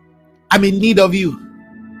 I'm in need of you.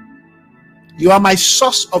 You are my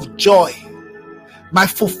source of joy. My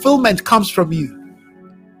fulfillment comes from you.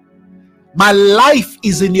 My life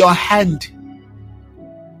is in your hand.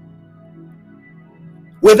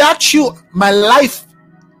 Without you, my life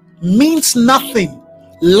means nothing.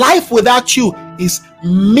 Life without you is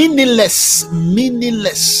meaningless.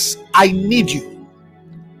 Meaningless. I need you.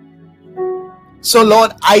 So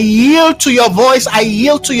Lord, I yield to your voice. I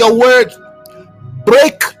yield to your word.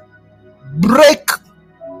 Break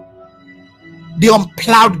the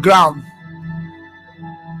unplowed ground.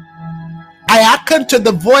 I hearken to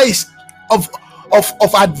the voice of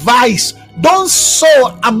advice. Don't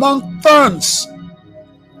sow among thorns.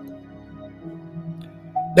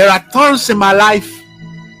 There are thorns in my life,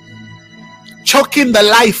 choking the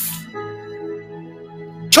life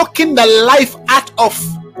choking the life out of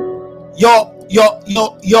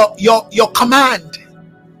your command.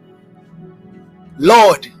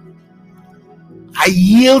 Lord, I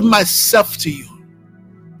yield myself to you.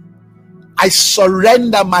 I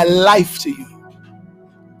surrender my life to you.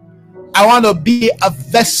 I want to be a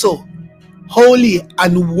vessel, holy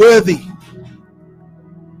and worthy.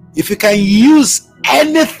 If you can use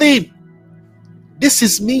anything, this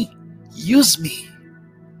is me. Use me.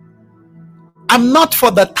 I'm not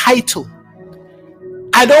for the title.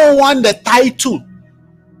 I don't want the title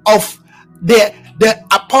of the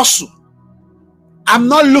apostle. I'm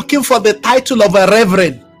not looking for the title of a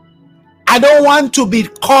reverend. I don't want to be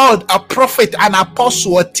called a prophet, an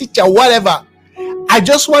apostle, a teacher, whatever. I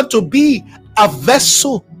just want to be a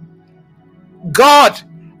vessel. God,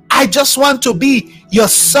 I just want to be your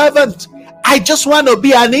servant. I just want to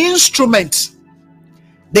be an instrument.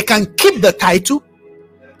 They can keep the title.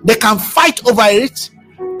 They can fight over it.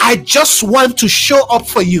 I just want to show up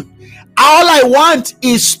for you. All I want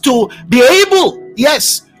is to be able,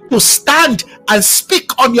 yes, to stand and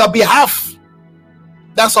speak on your behalf.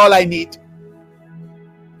 That's all I need.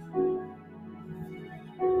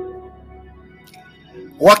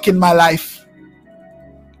 Walk in my life.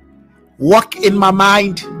 Walk in my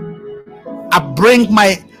mind. I bring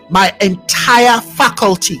my entire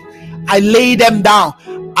faculty. I lay them down.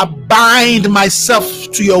 I bind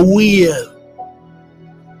myself to your will.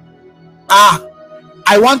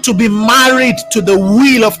 I want to be married to the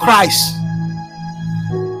will of Christ.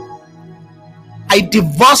 I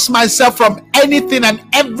divorce myself from anything and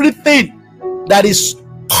everything that is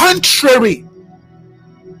contrary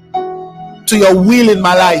to your will in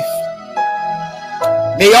my life.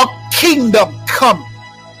 May your kingdom come.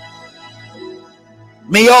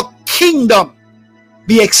 May your kingdom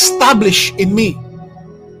be established in me.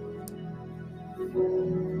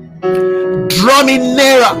 Draw me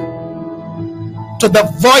nearer to the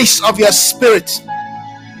voice of your spirit.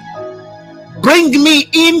 Bring me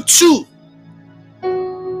into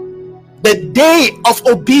the day of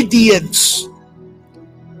obedience.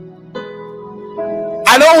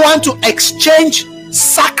 I don't want to exchange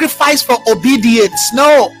sacrifice for obedience.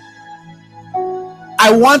 No.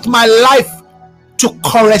 I want my life to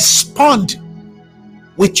correspond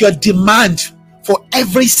with your demand for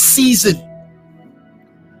every season.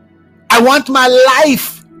 I want my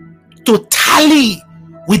life to tally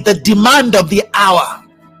with the demand of the hour.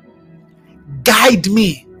 Guide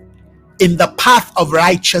me in the path of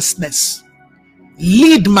righteousness.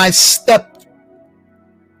 Lead my step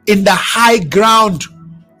in the high ground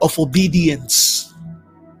of obedience.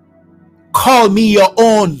 Call me your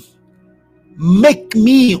own. Make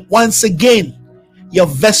me once again your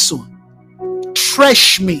vessel.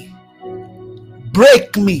 Thresh me.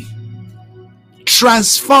 Break me.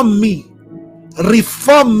 Transform me.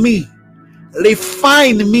 Reform me.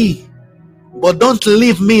 Refine me. But don't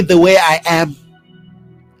leave me the way I am.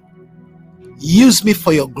 Use me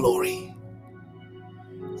for your glory.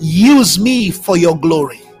 Use me for your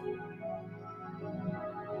glory.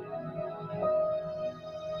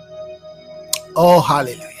 Oh,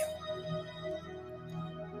 hallelujah.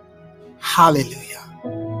 Hallelujah.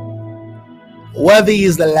 Worthy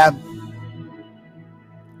is the Lamb.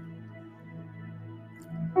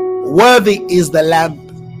 Worthy is the Lamb.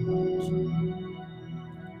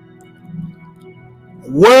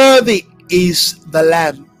 Worthy is the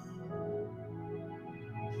Lamb.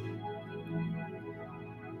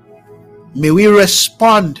 May we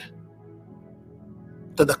respond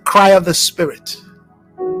to the cry of the Spirit,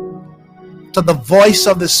 to the voice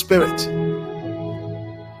of the Spirit,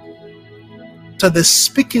 to the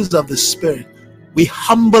speakings of the Spirit. We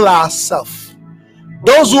humble ourselves.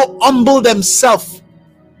 Those who humble themselves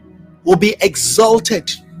will be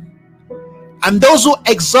exalted, and those who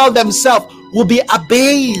exalt themselves will be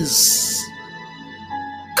abased.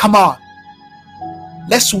 Come on,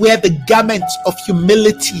 let's wear the garment of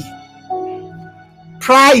humility.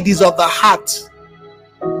 Pride is of the heart,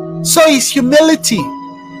 so is humility.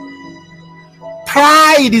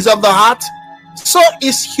 Pride is of the heart, so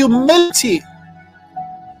is humility.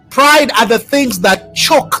 Pride are the things that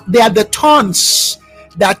choke. They are the thorns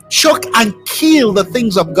that choke and kill the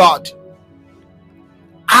things of God.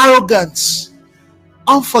 Arrogance,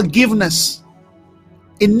 unforgiveness,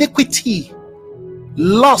 iniquity,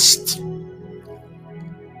 lust,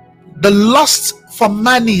 the lust for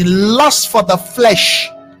money, lust for the flesh,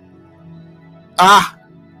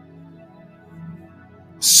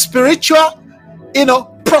 spiritual,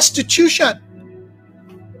 prostitution,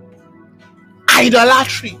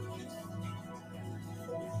 idolatry.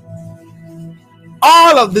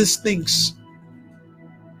 All of these things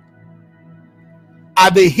are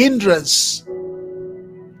the hindrance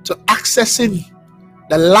to accessing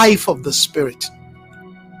the life of the Spirit.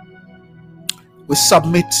 We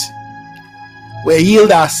submit, we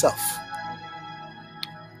yield ourselves,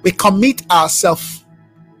 we commit ourselves,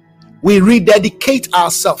 we rededicate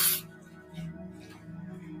ourselves,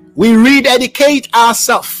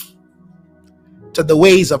 to the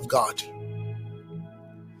ways of God.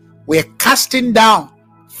 We're casting down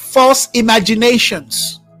false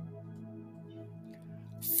imaginations,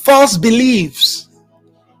 false beliefs,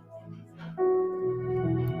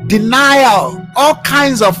 denial, all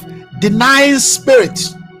kinds of denying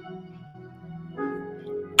spirits,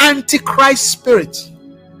 antichrist spirits.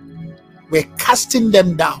 We're casting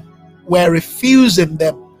them down. We're refusing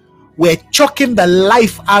them. We're choking the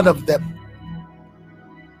life out of them.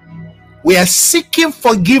 We are seeking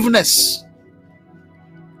forgiveness.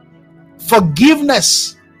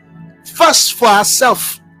 Forgiveness first for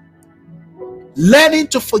ourselves. Learning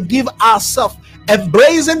to forgive ourselves.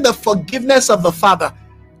 Embracing the forgiveness of the Father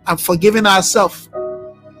and forgiving ourselves,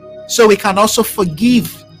 so we can also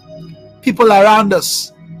forgive people around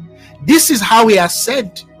us. This is how we are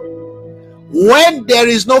saved. When there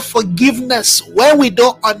is no forgiveness, when we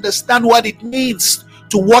don't understand what it means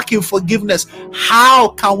to walk in forgiveness, how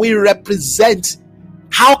can we represent,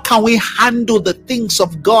 how can we handle the things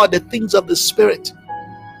of God, the things of the Spirit?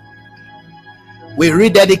 We're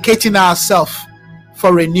rededicating ourselves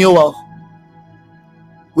for renewal.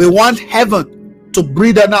 We want heaven to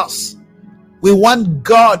breathe on us. We want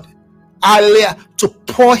God, hallelujah, to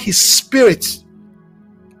pour His Spirit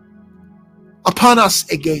upon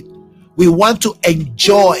us again. We want to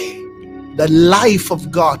enjoy the life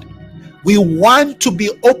of God. We want to be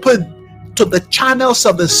open to the channels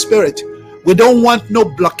of the Spirit. We don't want no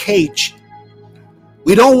blockage.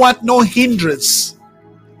 We don't want no hindrance.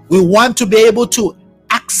 We want to be able to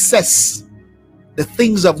access the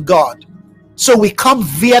things of God. So we come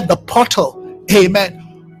via the portal,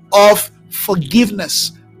 amen, of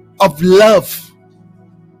forgiveness, of love.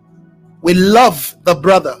 We love the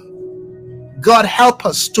brother. God, help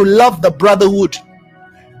us to love the brotherhood.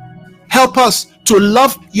 Help us to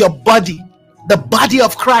love your body, the body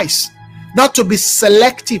of Christ, not to be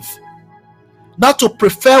selective, not to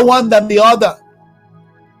prefer one than the other.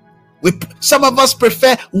 Some of us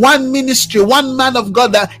prefer one ministry, one man of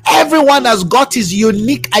God, that everyone has got his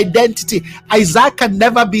unique identity. Isaac can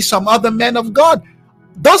never be some other man of God.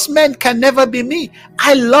 Those men can never be me.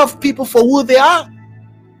 I love people for who they are,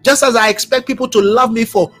 just as I expect people to love me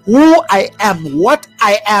for who I am, what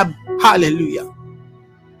I am. Hallelujah.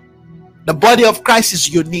 The body of Christ is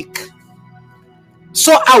unique.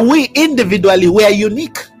 So are we individually. We are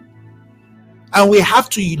unique. And we have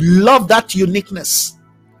to love that uniqueness.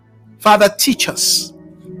 Father, teach us.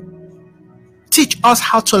 Teach us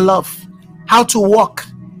how to love, how to walk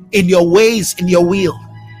in your ways, in your will,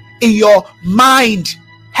 in your mind.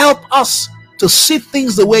 Help us to see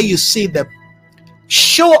things the way you see them.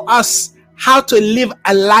 Show us how to live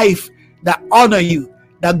a life that honors you,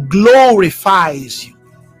 that glorifies you.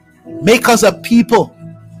 Make us a people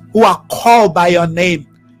who are called by your name.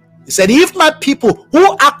 He said, if my people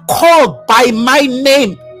who are called by my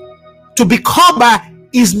name, to be called by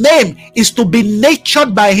his name is to be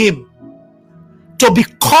natured by him. To be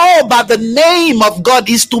called by the name of God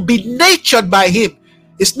is to be natured by him.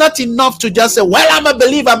 It's not enough to just say, well, I'm a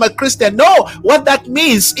believer, I'm a Christian. No, what that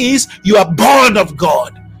means is you are born of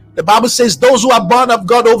God. The Bible says those who are born of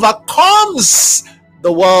God overcomes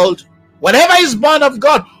the world. Whatever is born of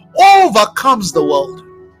God overcomes the world.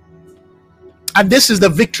 And this is the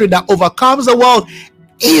victory that overcomes the world,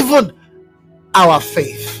 even our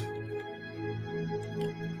faith.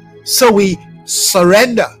 So we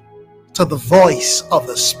surrender to the voice of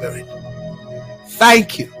the Spirit.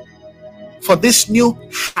 Thank you for this new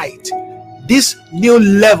height, this new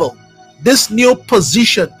level, this new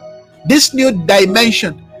position, this new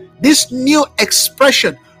dimension, this new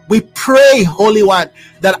expression. We pray, Holy One,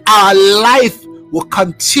 that our life will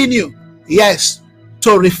continue, yes,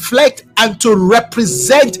 to reflect and to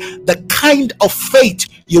represent the kind of faith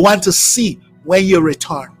you want to see when you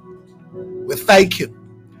return. We thank you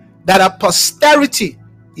that our posterity,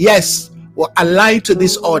 yes, will align to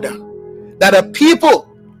this order, that a people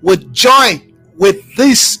would join with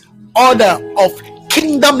this order of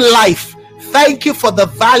kingdom life. Thank you for the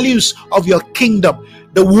values of your kingdom,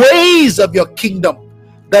 the ways of your kingdom,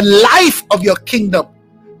 the life of your kingdom,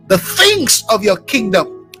 the things of your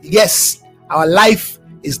kingdom. Yes, our life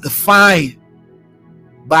is defined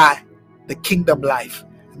by the kingdom life.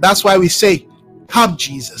 That's why we say, come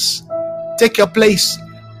Jesus, take your place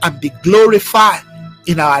and be glorified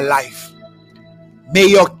in our life. May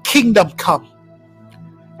your kingdom come.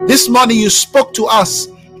 This morning you spoke to us.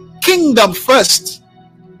 Kingdom first.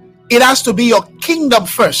 It has to be your kingdom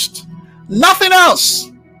first. Nothing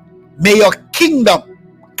else. May your kingdom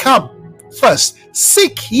come first.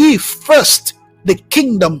 Seek ye first the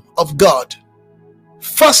kingdom of God.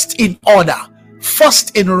 First in order,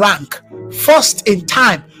 first in rank, first in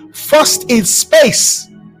time, first in space.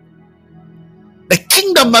 The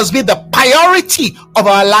kingdom must be the priority of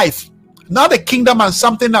our life, not the kingdom and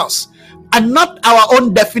something else, and not our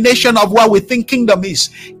own definition of what we think kingdom is.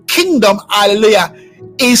 Kingdom, hallelujah,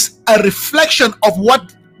 is a reflection of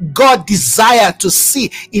what God desires to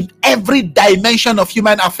see in every dimension of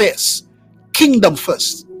human affairs. Kingdom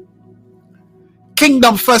first.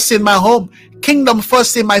 Kingdom first in my home. Kingdom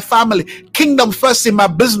first in my family. Kingdom first in my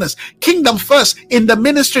business. Kingdom first in the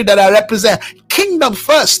ministry that I represent. Kingdom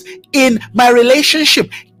first in my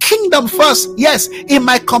relationship. Kingdom first, yes, in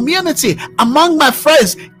my community, among my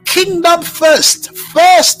friends. Kingdom first.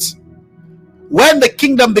 First. When the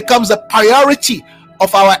kingdom becomes a priority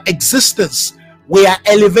of our existence, we are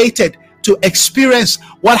elevated to experience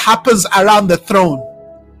what happens around the throne.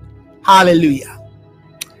 Hallelujah.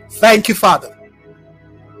 Thank you, Father.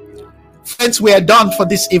 Friends, we are done for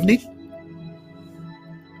this evening.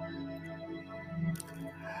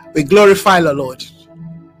 We glorify the Lord.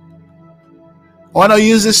 I want to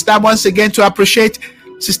use this time once again to appreciate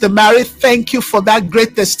Sister Mary. Thank you for that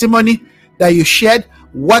great testimony that you shared.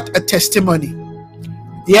 What a testimony.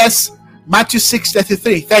 Yes, Matthew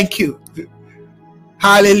 6:33. Thank you.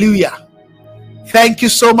 Hallelujah. Thank you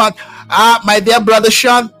so much. My dear brother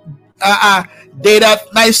Sean, Data,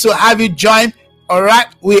 nice to have you join. All right,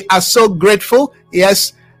 we are so grateful.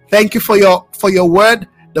 Yes, thank you for your word.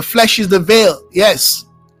 The flesh is the veil. Yes,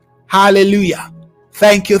 hallelujah.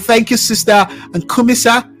 Thank you, Sister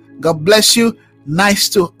Nkumisa. God bless you. Nice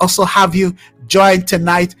to also have you join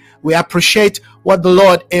tonight. We appreciate what the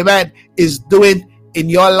Lord, amen, is doing in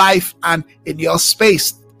your life and in your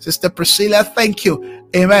space. Sister Priscilla, thank you,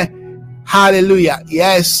 amen. Hallelujah.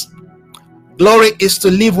 Yes, glory is to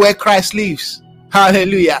live where Christ lives.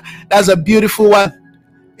 Hallelujah. That's a beautiful one.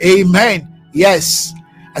 Amen. Yes.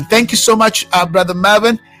 And thank you so much, Brother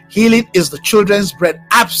Marvin. Healing is the children's bread.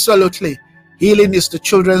 Absolutely. Healing is the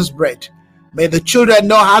children's bread. May the children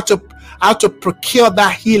know how to procure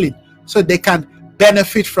that healing so they can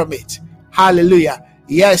benefit from it. Hallelujah.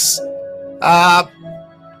 Yes.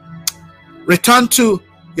 Return to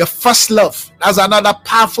your first love. That's another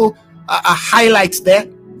powerful highlight there.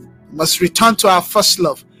 We must return to our first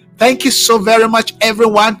love. Thank you so very much,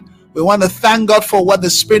 everyone. We want to thank God for what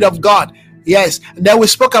the Spirit of God. Yes. And then we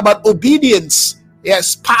spoke about obedience.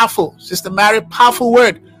 Yes, powerful. Sister Mary, powerful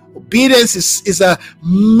word. Obedience is a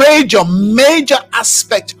major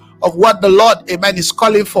aspect of what the Lord, amen, is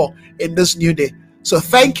calling for in this new day. So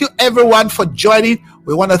thank you, everyone, for joining.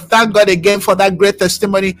 We want to thank God again for that great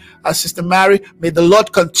testimony, Sister Mary. May the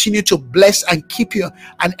Lord continue to bless and keep you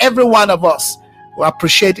and every one of us. We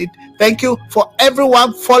appreciate it. Thank you for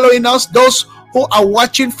everyone following us, those who are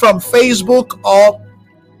watching from Facebook or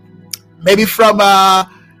maybe from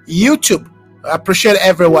YouTube. I appreciate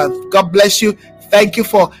everyone. God bless you. Thank you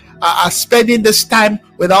for spending this time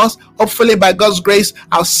with us. Hopefully, by God's grace,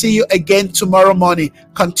 I'll see you again tomorrow morning.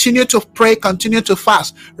 Continue to pray, continue to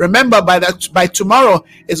fast. Remember, by tomorrow,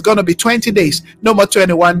 it's going to be 20 days, no more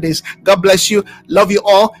 21 days. God bless you. Love you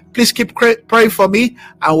all. Please keep praying for me,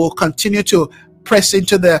 and we'll continue to press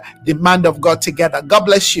into the demand of God together. God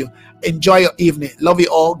bless you. Enjoy your evening. Love you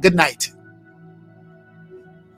all. Good night.